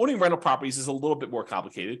 because owning rental properties is a little bit more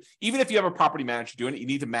complicated. Even if you have a property manager doing it, you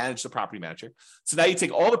need to manage the property manager. So now you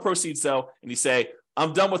take all the proceeds though, and you say,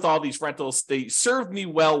 I'm done with all these rentals. They served me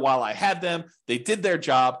well while I had them. They did their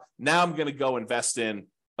job. Now I'm going to go invest in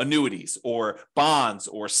annuities or bonds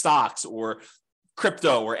or stocks or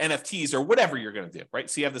crypto or NFTs or whatever you're going to do, right?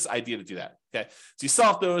 So you have this idea to do that. Okay. So you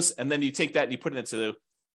sell off those and then you take that and you put it into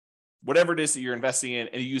whatever it is that you're investing in,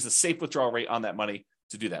 and you use a safe withdrawal rate on that money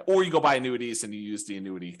to do that. Or you go buy annuities and you use the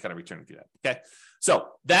annuity kind of return to do that. Okay. So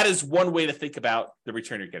that is one way to think about the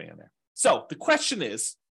return you're getting on there. So the question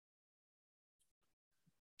is,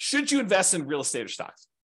 should you invest in real estate or stocks?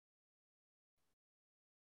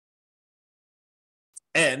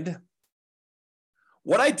 And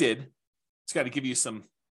what I did, it's got to give you some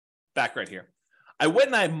background here. I went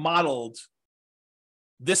and I modeled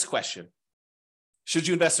this question. Should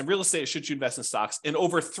you invest in real estate or should you invest in stocks in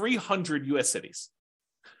over 300 US cities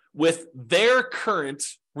with their current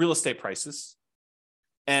real estate prices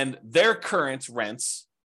and their current rents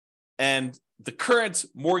and the current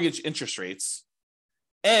mortgage interest rates.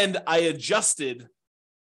 And I adjusted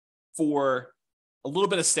for a little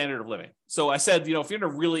bit of standard of living. So I said, if you're in a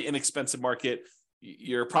really inexpensive market,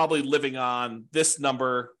 you're probably living on this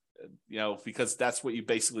number, because that's what you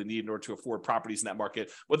basically need in order to afford properties in that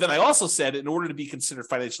market. But then I also said, in order to be considered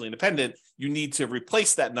financially independent, you need to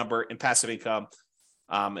replace that number in passive income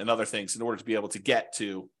and other things in order to be able to get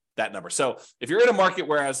to that number. So if you're in a market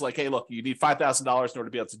where I was like, hey, look, you need $5,000 in order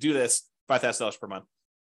to be able to do this, $5,000 per month,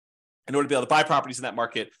 in order to be able to buy properties in that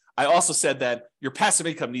market, I also said that your passive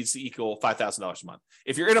income needs to equal $5,000 a month.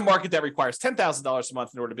 If you're in a market that requires $10,000 a month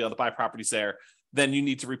in order to be able to buy properties there, then you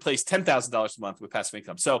need to replace $10,000 a month with passive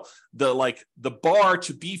income. So the bar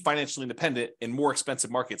to be financially independent in more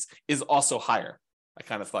expensive markets is also higher. I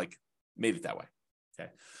kind of made it that way.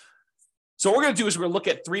 Okay. So what we're going to do is we're going to look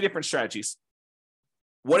at 3 different strategies.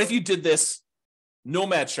 What if you did this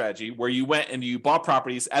nomad strategy where you went and you bought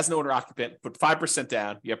properties as an owner occupant, put 5%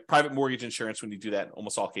 down, you have private mortgage insurance when you do that in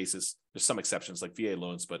almost all cases. There's some exceptions like VA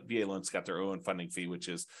loans, but VA loans got their own funding fee, which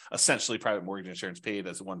is essentially private mortgage insurance paid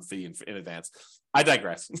as one fee in advance. I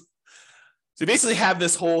digress. So you basically have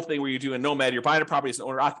this whole thing where you do a nomad, you're buying a property as an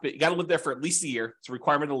owner occupant, you got to live there for at least a year. It's a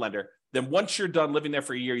requirement of the lender. Then once you're done living there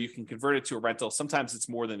for a year, you can convert it to a rental. Sometimes it's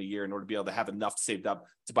more than a year in order to be able to have enough saved up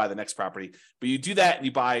to buy the next property. But you do that and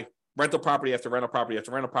you buy rental property after rental property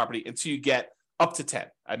after rental property until you get up to 10.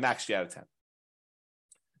 I maxed you out of 10.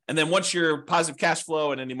 And then once your positive cash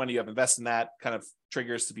flow and any money you have invested in that kind of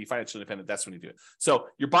triggers to be financially independent, that's when you do it. So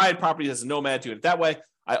you're buying properties as a nomad, doing it that way.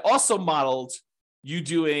 I also modeled you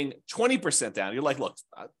doing 20% down. You're like, look,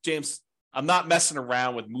 James, I'm not messing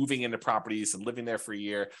around with moving into properties and living there for a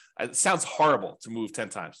year. It sounds horrible to move 10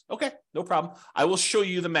 times. Okay, no problem. I will show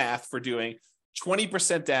you the math for doing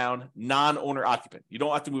 20% down, non-owner occupant. You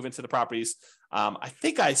don't have to move into the properties. I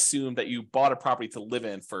think I assumed that you bought a property to live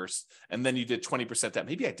in first, and then you did 20% down.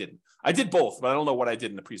 Maybe I didn't. I did both, but I don't know what I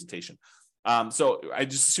did in the presentation. So I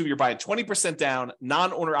just assume you're buying 20% down,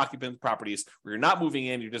 non-owner occupant properties where you're not moving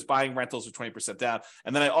in, you're just buying rentals with 20% down.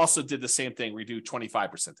 And then I also did the same thing where you do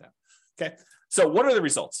 25% down. Okay. So what are the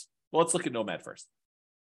results? Well, let's look at Nomad first.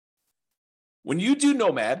 When you do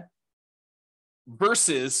Nomad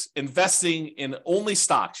versus investing in only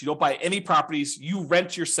stocks, you don't buy any properties, you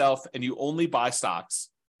rent yourself and you only buy stocks.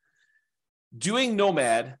 Doing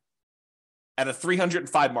Nomad at a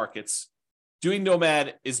 305 markets, doing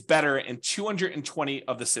Nomad is better in 220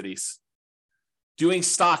 of the cities. Doing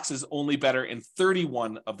stocks is only better in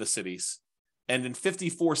 31 of the cities. And in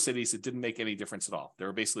 54 cities, it didn't make any difference at all. They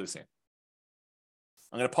were basically the same.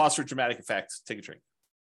 I'm going to pause for dramatic effect. Take a drink.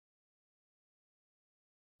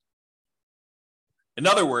 In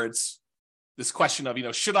other words, this question of,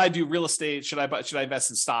 should I do real estate? Should I invest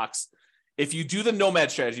in stocks? If you do the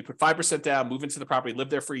nomad strategy, put 5% down, move into the property, live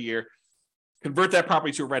there for a year, convert that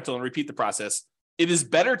property to a rental and repeat the process, it is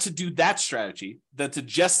better to do that strategy than to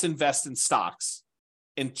just invest in stocks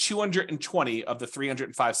in 220 of the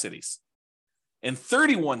 305 cities. In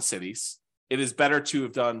 31 cities, it is better to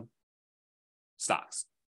have done stocks.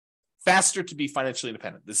 Faster to be financially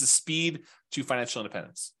independent. This is speed to financial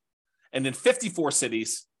independence. And in 54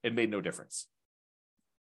 cities, it made no difference.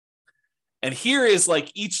 And here is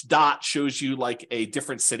each dot shows you a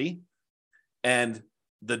different city. And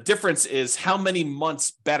the difference is how many months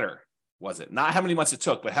better was it? Not how many months it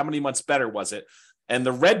took, but how many months better was it? And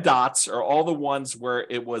the red dots are all the ones where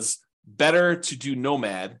it was better to do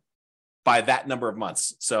Nomad by that number of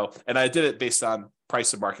months. So, and I did it based on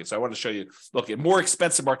price of market. So I want to show you, look, in more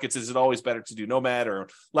expensive markets, is it always better to do Nomad, or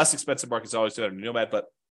less expensive markets always better to do Nomad? But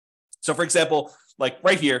so for example,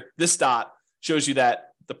 right here, this dot shows you that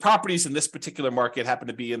the properties in this particular market happen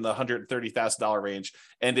to be in the $130,000 range.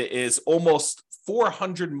 And it is almost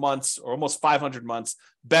 400 months or almost 500 months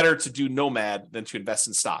better to do Nomad than to invest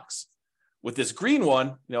in stocks. With this green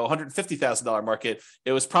one, $150,000 market,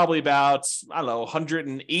 it was probably about,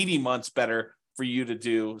 180 months better for you to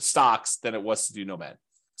do stocks than it was to do Nomad.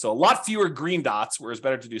 So a lot fewer green dots, where it's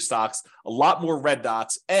better to do stocks, a lot more red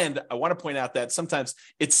dots. And I want to point out that sometimes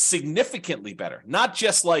it's significantly better, not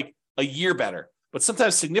just like a year better, but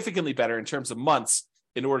sometimes significantly better in terms of months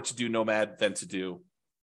in order to do Nomad than to do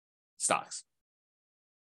stocks.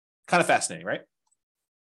 Kind of fascinating, right?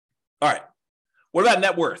 All right. What about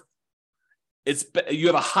net worth? You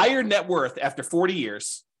have a higher net worth after 40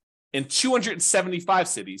 years in 275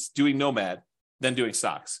 cities doing Nomad than doing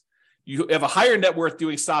stocks. You have a higher net worth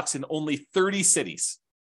doing stocks in only 30 cities.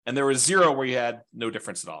 And there was 0 where you had no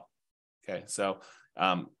difference at all. Okay. So,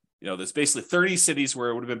 there's basically 30 cities where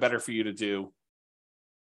it would have been better for you to do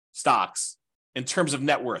stocks in terms of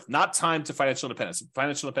net worth, not time to financial independence.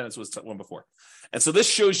 Financial independence was one before. And so this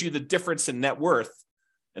shows you the difference in net worth.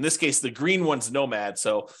 In this case, the green one's Nomad.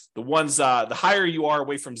 So the ones, the higher you are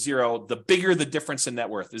away from 0, the bigger the difference in net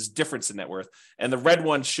worth is difference in net worth. And the red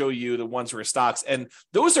ones show you the ones where are stocks. And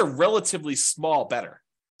those are relatively small better.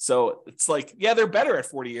 So it's like, yeah, they're better at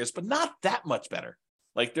 40 years, but not that much better.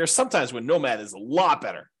 Like there's sometimes when Nomad is a lot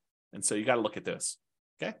better. And so you got to look at this.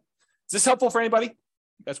 Okay. Is this helpful for anybody?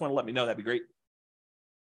 You guys want to let me know? That'd be great.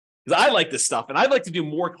 Because I like this stuff and I'd like to do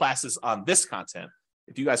more classes on this content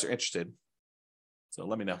if you guys are interested. So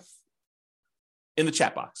let me know in the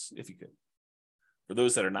chat box, if you could, for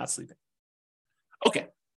those that are not sleeping. Okay.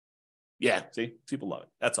 Yeah, see, people love it.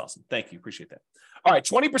 That's awesome. Thank you. Appreciate that. All right,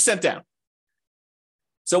 20% down.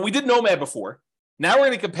 So we did Nomad before. Now we're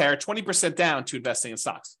going to compare 20% down to investing in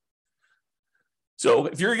stocks. So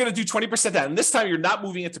if you're going to do 20% down, and this time you're not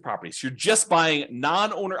moving into properties, you're just buying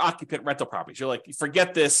non-owner occupant rental properties. You're like,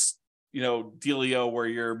 forget this, dealio where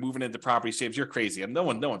you're moving into properties, James, you're crazy. And no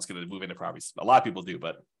one's going to move into properties. A lot of people do,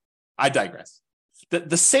 but I digress.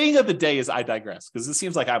 The saying of the day is I digress, because it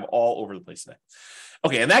seems like I'm all over the place today.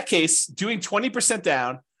 Okay, in that case, doing 20%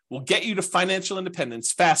 down will get you to financial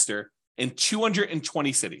independence faster in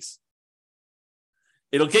 220 cities.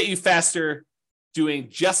 It'll get you faster doing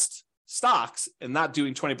just stocks and not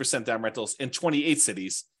doing 20% down rentals in 28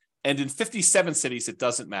 cities. And in 57 cities, it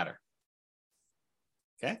doesn't matter.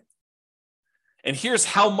 Okay. And here's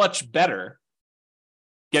how much better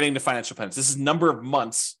getting to financial independence. This is number of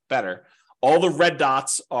months better. All the red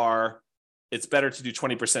dots are, it's better to do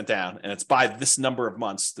 20% down, and it's by this number of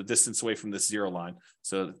months, the distance away from this 0 line.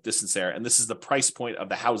 So the distance there. And this is the price point of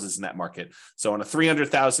the houses in that market. So on a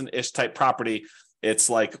 300,000-ish type property, it's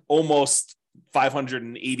like almost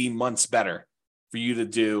 580 months better for you to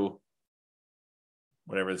do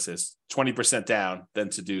whatever this is, 20% down than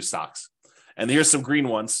to do stocks. And here's some green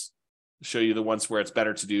ones to show you the ones where it's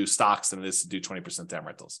better to do stocks than it is to do 20% down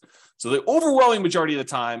rentals. So the overwhelming majority of the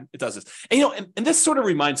time it does this. And and this sort of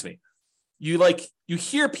reminds me, you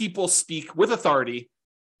hear people speak with authority,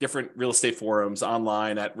 different real estate forums,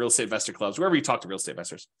 online, at real estate investor clubs, wherever you talk to real estate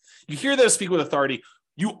investors. You hear them speak with authority.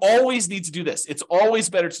 You always need to do this. It's always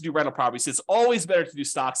better to do rental properties. It's always better to do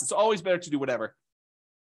stocks. It's always better to do whatever.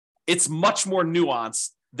 It's much more nuanced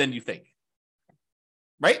than you think,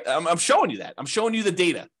 right? I'm showing you that. I'm showing you the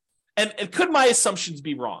data. And could my assumptions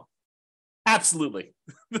be wrong? Absolutely.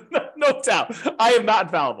 No doubt. I am not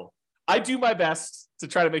infallible. I do my best to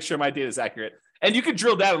try to make sure my data is accurate. And you can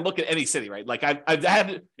drill down and look at any city, right? Like I've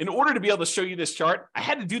had, in order to be able to show you this chart, I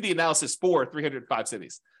had to do the analysis for 305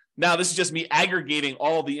 cities. Now, this is just me aggregating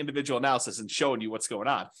all the individual analysis and showing you what's going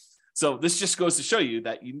on. So this just goes to show you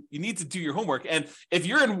that you need to do your homework. And if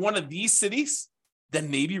you're in one of these cities,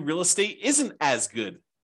 then maybe real estate isn't as good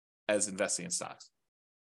as investing in stocks,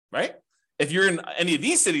 right? If you're in any of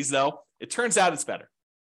these cities, though, it turns out it's better.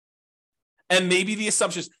 And maybe the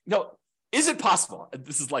assumptions, is it possible?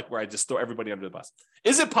 This is like where I just throw everybody under the bus.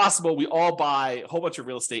 Is it possible we all buy a whole bunch of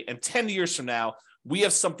real estate and 10 years from now, we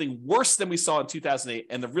have something worse than we saw in 2008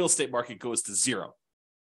 and the real estate market goes to 0?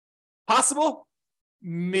 Possible?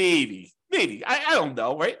 Maybe. I don't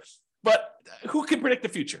know, right? But who can predict the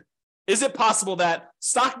future? Is it possible that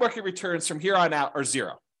stock market returns from here on out are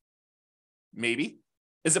 0? Maybe.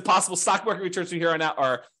 Is it possible stock market returns from here on out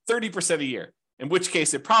are 30% a year? In which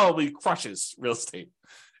case it probably crushes real estate.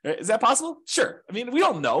 Is that possible? Sure. I mean, we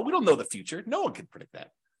don't know. We don't know the future. No one can predict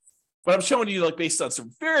that. But I'm showing you based on some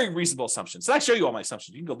very reasonable assumptions. So I show you all my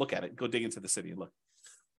assumptions. You can go look at it, go dig into the city and look.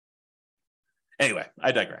 Anyway,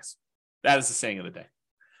 I digress. That is the saying of the day.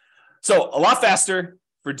 So a lot faster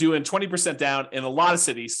for doing 20% down in a lot of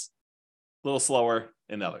cities, a little slower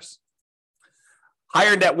in others.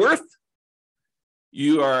 Higher net worth.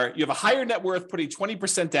 You have a higher net worth putting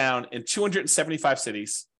 20% down in 275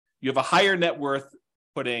 cities. You have a higher net worth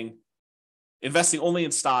investing only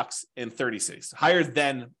in stocks in 30 cities, higher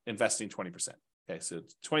than investing 20%. Okay, so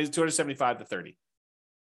 275 to 30.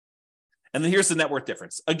 And then here's the net worth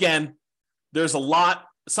difference. Again, there's a lot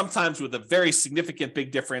sometimes with a very significant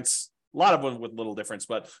big difference, a lot of them with little difference,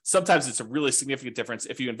 but sometimes it's a really significant difference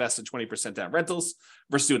if you invest in 20% down rentals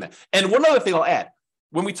versus doing that. And one other thing I'll add,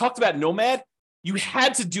 when we talked about Nomad, you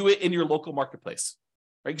had to do it in your local marketplace,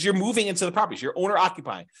 right? Because you're moving into the properties, you're owner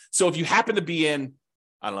occupying. So if you happen to be in,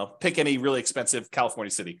 I don't know, pick any really expensive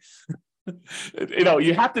California city,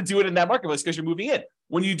 you have to do it in that marketplace because you're moving in.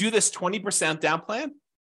 When you do this 20% down plan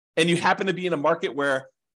and you happen to be in a market where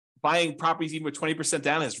buying properties even with 20%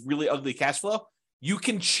 down has really ugly cash flow, you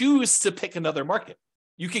can choose to pick another market.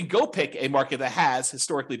 You can go pick a market that has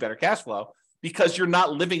historically better cash flow because you're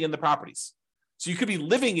not living in the properties. So you could be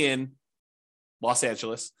living in Los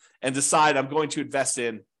Angeles and decide I'm going to invest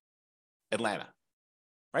in Atlanta,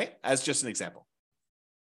 right? As just an example.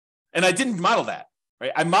 And I didn't model that,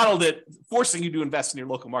 right? I modeled it forcing you to invest in your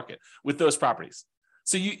local market with those properties.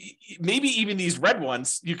 So you maybe even these red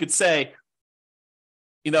ones, you could say,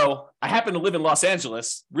 I happen to live in Los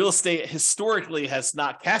Angeles. Real estate historically has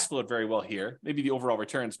not cash flowed very well here. Maybe the overall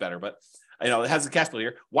return's better, but it has a cash flow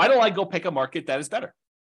here. Why don't I go pick a market that is better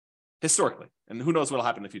historically? And who knows what will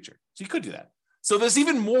happen in the future. So you could do that. So there's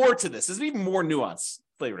even more to this. There's even more nuance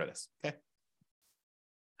flavor to this. Okay.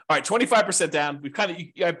 All right, 25% down. We've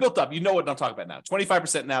I built up. You know what I'm talking about now.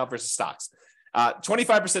 25% now versus stocks.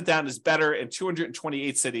 25% down is better in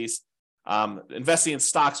 228 cities. Investing in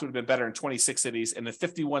stocks would have been better in 26 cities, and in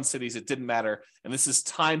 51 cities, it didn't matter. And this is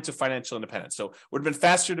time to financial independence. So it would have been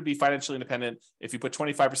faster to be financially independent if you put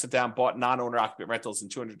 25% down, bought non-owner occupant rentals in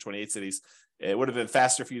 228 cities. It would have been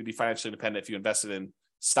faster for you to be financially independent if you invested in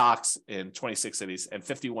stocks in 26 cities, and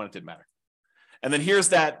 51, it didn't matter. And then here's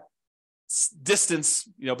that distance,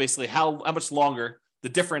 basically how much longer the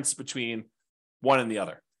difference between one and the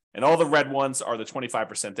other. And all the red ones are the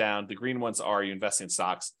 25% down. The green ones are you invest in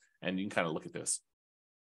stocks. And you can kind of look at this.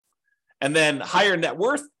 And then higher net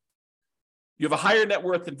worth. You have a higher net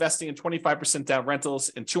worth investing in 25% down rentals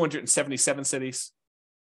in 277 cities.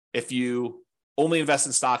 If you only invest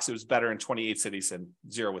in stocks, it was better in 28 cities and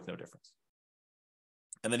 0 with no difference.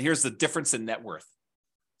 And then here's the difference in net worth.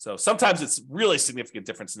 So sometimes it's really significant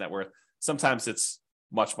difference in net worth. Sometimes it's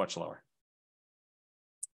much, much lower.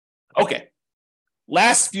 Okay.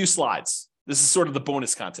 Last few slides. This is sort of the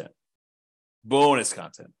bonus content. Bonus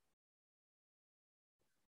content.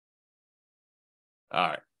 All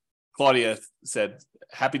right. Claudia said,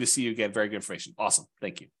 happy to see you again. Very good information. Awesome.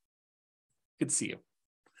 Thank you. Good to see you.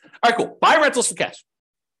 All right, cool. Buy rentals for cash.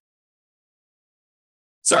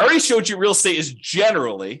 So I already showed you real estate is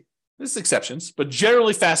generally, there's exceptions, but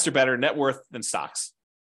generally faster, better net worth than stocks.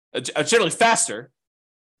 Generally faster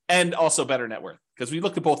and also better net worth. Because we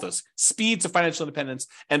looked at both those. Speed to financial independence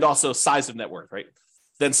and also size of net worth, right?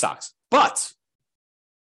 Than stocks. But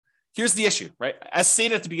here's the issue, right? As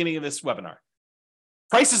stated at the beginning of this webinar,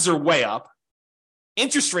 prices are way up,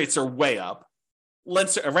 interest rates are way up,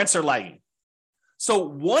 rents are lagging. So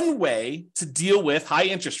one way to deal with high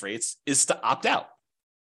interest rates is to opt out.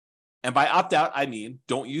 And by opt out, I mean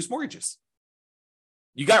don't use mortgages.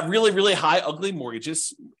 You got really, really high, ugly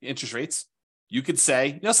mortgages, interest rates. You could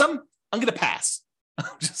say, something, I'm going to pass.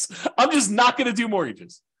 I'm just not going to do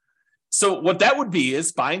mortgages. So what that would be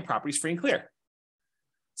is buying properties free and clear.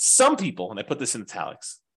 Some people, and I put this in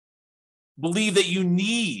italics, believe that you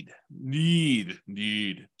need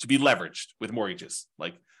to be leveraged with mortgages.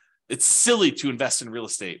 Like it's silly to invest in real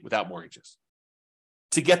estate without mortgages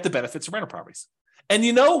to get the benefits of rental properties. And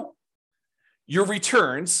your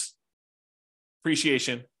returns,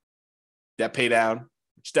 appreciation, debt pay down,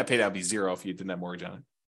 which debt pay down would be 0 if you didn't have mortgage on it,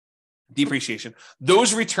 depreciation,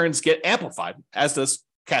 those returns get amplified, as does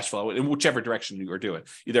cash flow in whichever direction you are doing,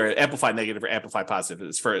 either amplify negative or amplify positive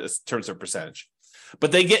as far as terms of percentage.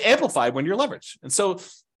 But they get amplified when you're leveraged. And so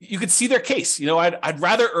you could see their case. I'd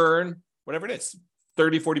rather earn whatever it is,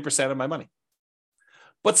 30, 40% of my money.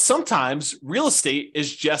 But sometimes real estate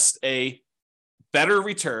is just a better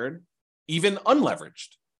return, even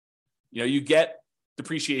unleveraged. You get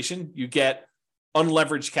depreciation, you get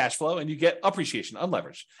unleveraged cash flow, and you get appreciation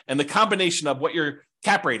unleveraged. And the combination of what your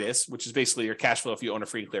cap rate is, which is basically your cash flow if you own a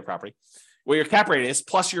free and clear property, what your cap rate is,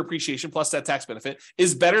 plus your appreciation, plus that tax benefit,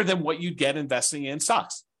 is better than what you'd get investing in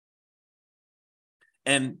stocks.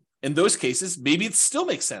 And in those cases, maybe it still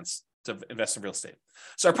makes sense to invest in real estate.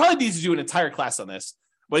 So I probably need to do an entire class on this,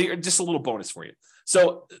 but just a little bonus for you.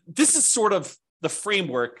 So this is sort of the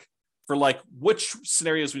framework for which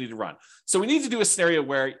scenarios we need to run. So we need to do a scenario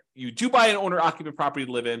where you do buy an owner-occupant property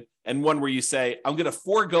to live in, and one where you say, I'm going to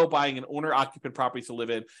forego buying an owner-occupant property to live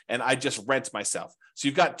in, and I just rent myself. So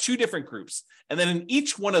you've got two different groups. And then in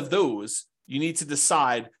each one of those, you need to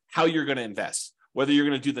decide how you're going to invest. whether you're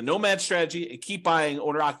going to do the nomad strategy and keep buying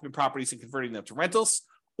owner-occupant properties and converting them to rentals,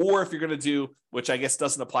 or if you're going to do, which I guess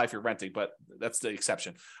doesn't apply if you're renting, but that's the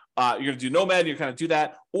exception. You're going to do nomad, you're going to do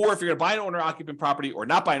that. Or if you're going to buy an owner-occupant property or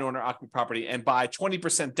not buy an owner-occupant property and buy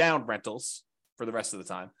 20% down rentals for the rest of the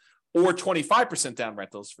time, or 25% down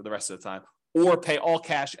rentals for the rest of the time, or pay all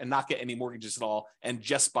cash and not get any mortgages at all and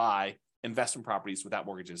just buy investment properties without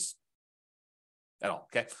mortgages at all.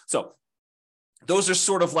 Okay. So those are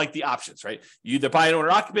sort of like the options, right? You either buy an owner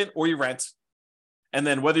occupant or you rent. And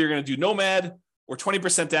then whether you're going to do nomad or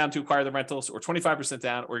 20% down to acquire the rentals or 25%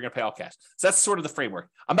 down, or you're going to pay all cash. So that's sort of the framework.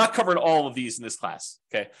 I'm not covering all of these in this class.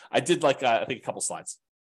 Okay. I did I think a couple slides.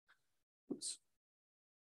 Oops.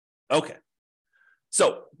 Okay.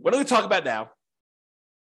 So what I'm going to talk about now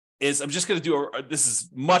is I'm just going to do this is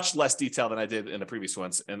much less detail than I did in the previous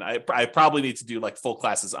ones. And I probably need to do like full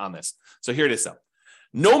classes on this. So here it is. So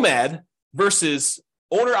nomad versus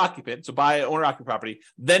owner occupant. So buy an owner occupant property,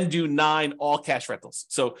 then do 9 all cash rentals.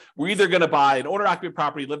 So we're either going to buy an owner occupant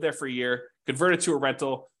property, live there for a year, convert it to a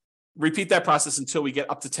rental, repeat that process until we get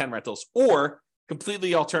up to 10 rentals, or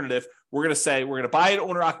completely alternative. We're going to say we're going to buy an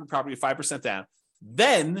owner occupant property 5% down.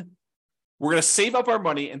 Then we're going to save up our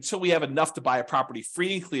money until we have enough to buy a property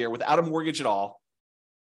free and clear without a mortgage at all.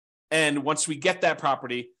 And once we get that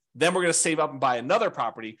property, then we're going to save up and buy another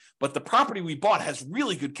property. But the property we bought has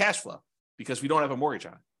really good cash flow because we don't have a mortgage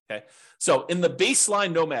on it. Okay. So in the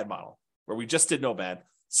baseline nomad model, where we just did nomad,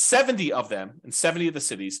 70 of them in 70 of the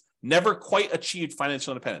cities never quite achieved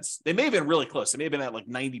financial independence. They may have been really close. They may have been at like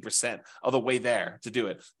 90% of the way there to do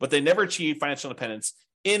it, but they never achieved financial independence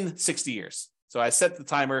in 60 years. So I set the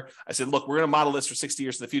timer. I said, look, we're going to model this for 60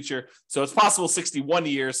 years in the future. So it's possible 61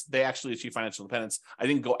 years they actually achieve financial independence. I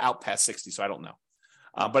didn't go out past 60, so I don't know.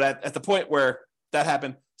 But at the point where that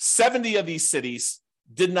happened, 70 of these cities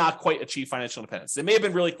did not quite achieve financial independence. They may have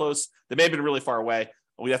been really close. They may have been really far away.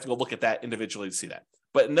 We'd have to go look at that individually to see that.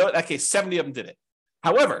 But in that case, 70 of them did it.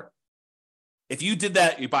 However, if you did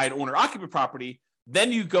that, you buy an owner-occupant property,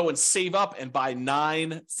 then you go and save up and buy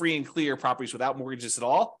 9 free and clear properties without mortgages at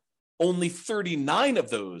all. Only 39 of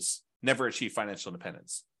those never achieved financial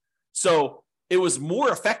independence. So it was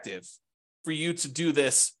more effective for you to do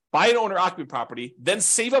this, buy an owner-occupant property, then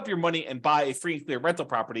save up your money and buy a free and clear rental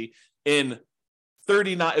property in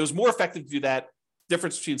 39. It was more effective to do that.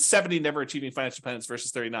 Difference between 70 never achieving financial independence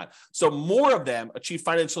versus 39. So more of them achieve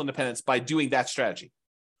financial independence by doing that strategy,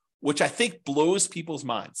 which I think blows people's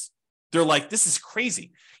minds. They're like, this is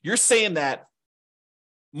crazy. You're saying that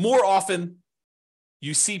more often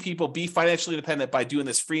you see people be financially independent by doing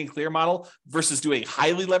this free and clear model versus doing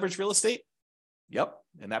highly leveraged real estate? Yep,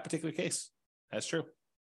 in that particular case, that's true.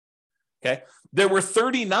 Okay, there were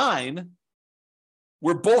 39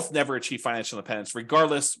 where both never achieved financial independence,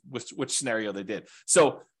 regardless which scenario they did.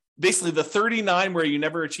 So basically the 39 where you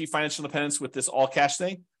never achieve financial independence with this all cash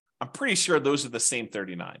thing, I'm pretty sure those are the same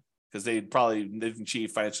 39 because they probably didn't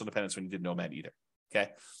achieve financial independence when you did nomad either.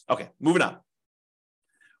 Okay, moving on.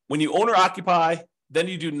 When you own or occupy, then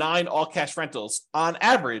you do 9 all cash rentals. On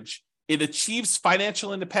average, it achieves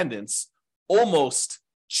financial independence almost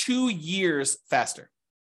 2 years faster.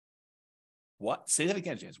 What? Say that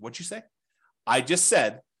again, James. What'd you say? I just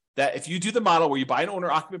said that if you do the model where you buy an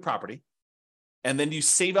owner-occupant property and then you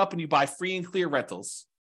save up and you buy free and clear rentals,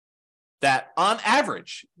 that on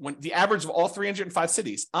average, when the average of all 305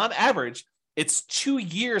 cities, on average, it's 2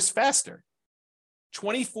 years faster,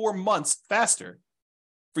 24 months faster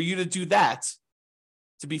for you to do that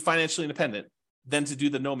to be financially independent than to do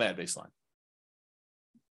the nomad baseline.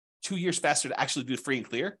 2 years faster to actually do free and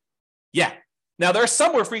clear? Yeah. Now, there are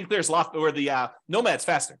some where free and clear is where the nomad's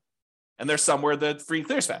faster. And there's some where the free and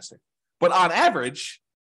clear is faster. But on average,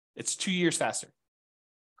 it's 2 years faster.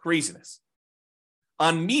 Craziness.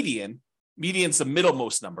 On median's the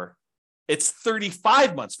middlemost number. It's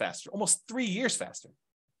 35 months faster, almost 3 years faster.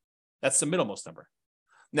 That's the middlemost number.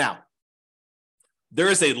 Now, there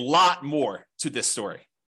is a lot more to this story.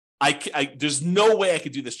 There's no way I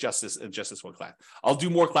could do this justice in just this one class. I'll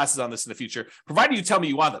do more classes on this in the future, provided you tell me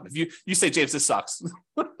you want them. If you say, James, this sucks.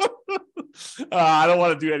 I don't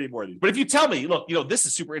want to do any more of these. But if you tell me, look, this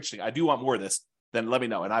is super interesting, I do want more of this, then let me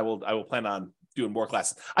know, and I will plan on doing more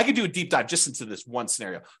classes. I could do a deep dive just into this one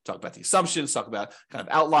scenario. Talk about the assumptions, talk about kind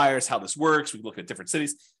of outliers, how this works. We can look at different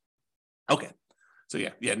cities. Okay. So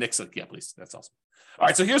yeah, Nick's like, yeah, please. That's awesome. All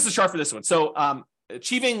right. So here's the chart for this one. So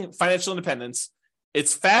achieving financial independence,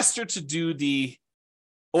 it's faster to do the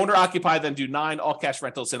owner-occupy than do 9 all-cash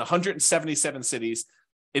rentals in 177 cities.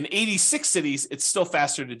 In 86 cities, it's still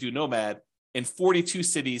faster to do nomad. In 42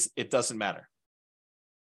 cities, it doesn't matter.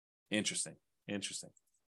 Interesting.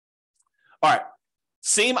 All right.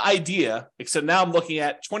 Same idea, except now I'm looking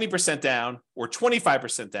at 20% down or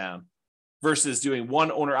 25% down versus doing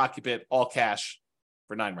one owner occupant, all cash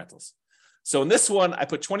for 9 rentals. So in this one, I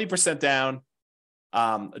put 20% down,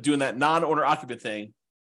 doing that non-owner occupant thing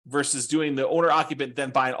versus doing the owner occupant, then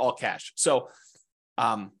buying all cash. So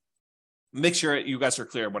make sure you guys are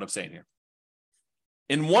clear on what I'm saying here.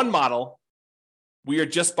 In one model, we are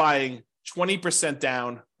just buying 20%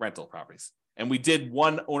 down rental properties. And we did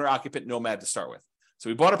one owner occupant nomad to start with. So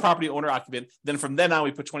we bought a property owner occupant. Then from then on,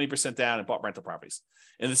 we put 20% down and bought rental properties.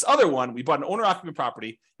 In this other one, we bought an owner occupant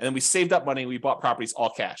property and then we saved up money and we bought properties all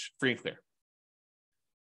cash, free and clear.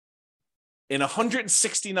 In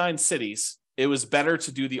 169 cities, it was better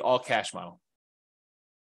to do the all cash model.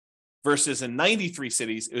 Versus in 93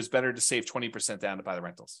 cities, it was better to save 20% down to buy the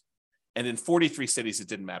rentals. And in 43 cities, it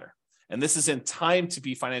didn't matter. And this is in time to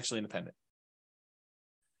be financially independent.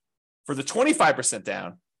 For the 25%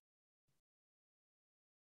 down,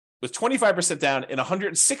 with 25% down in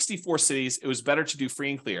 164 cities, it was better to do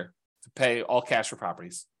free and clear, to pay all cash for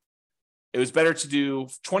properties. It was better to do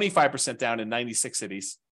 25% down in 96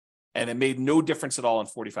 cities, and it made no difference at all in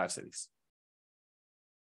 45 cities.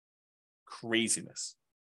 Craziness.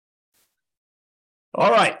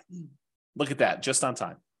 All right. Look at that, just on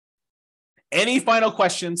time. Any final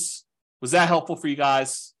questions? Was that helpful for you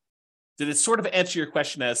guys? Did it sort of answer your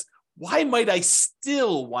question as, why might I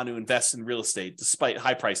still want to invest in real estate despite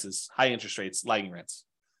high prices, high interest rates, lagging rents?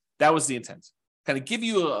 That was the intent. Kind of give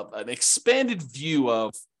you an expanded view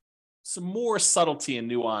of some more subtlety and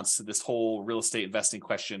nuance to this whole real estate investing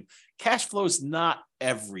question. Cash flow is not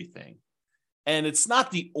everything, and it's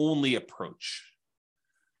not the only approach.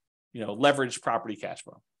 Leverage property cash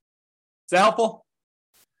flow. Is that helpful?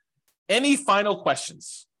 Any final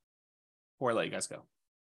questions before I let you guys go?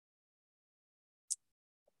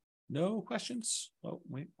 No questions? Oh,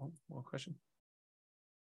 wait, one question.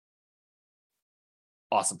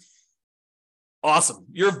 Awesome.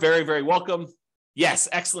 You're very, very welcome. Yes,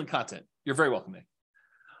 excellent content. You're very welcome, Nick.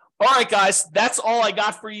 All right, guys, that's all I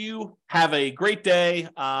got for you. Have a great day.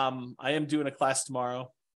 I am doing a class tomorrow,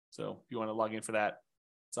 so if you want to log in for that,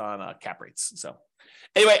 it's on cap rates. So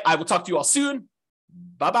anyway, I will talk to you all soon.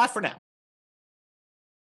 Bye-bye for now.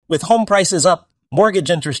 With home prices up, mortgage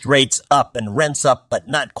interest rates up, and rents up, but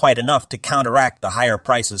not quite enough to counteract the higher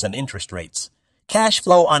prices and interest rates, cash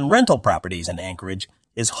flow on rental properties in Anchorage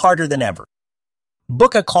is harder than ever.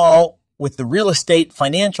 Book a call with the Real Estate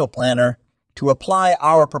Financial Planner to apply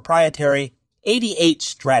our proprietary 88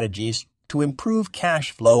 strategies to improve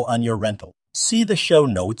cash flow on your rental. See the show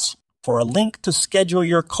notes for a link to schedule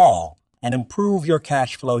your call and improve your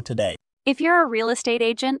cash flow today. If you're a real estate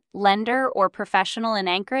agent, lender, or professional in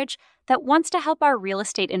Anchorage that wants to help our real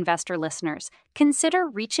estate investor listeners, consider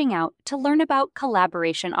reaching out to learn about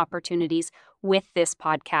collaboration opportunities with this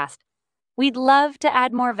podcast. We'd love to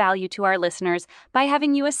add more value to our listeners by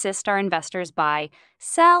having you assist our investors buy,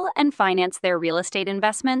 sell, and finance their real estate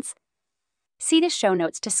investments. See the show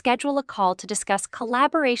notes to schedule a call to discuss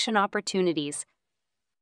collaboration opportunities.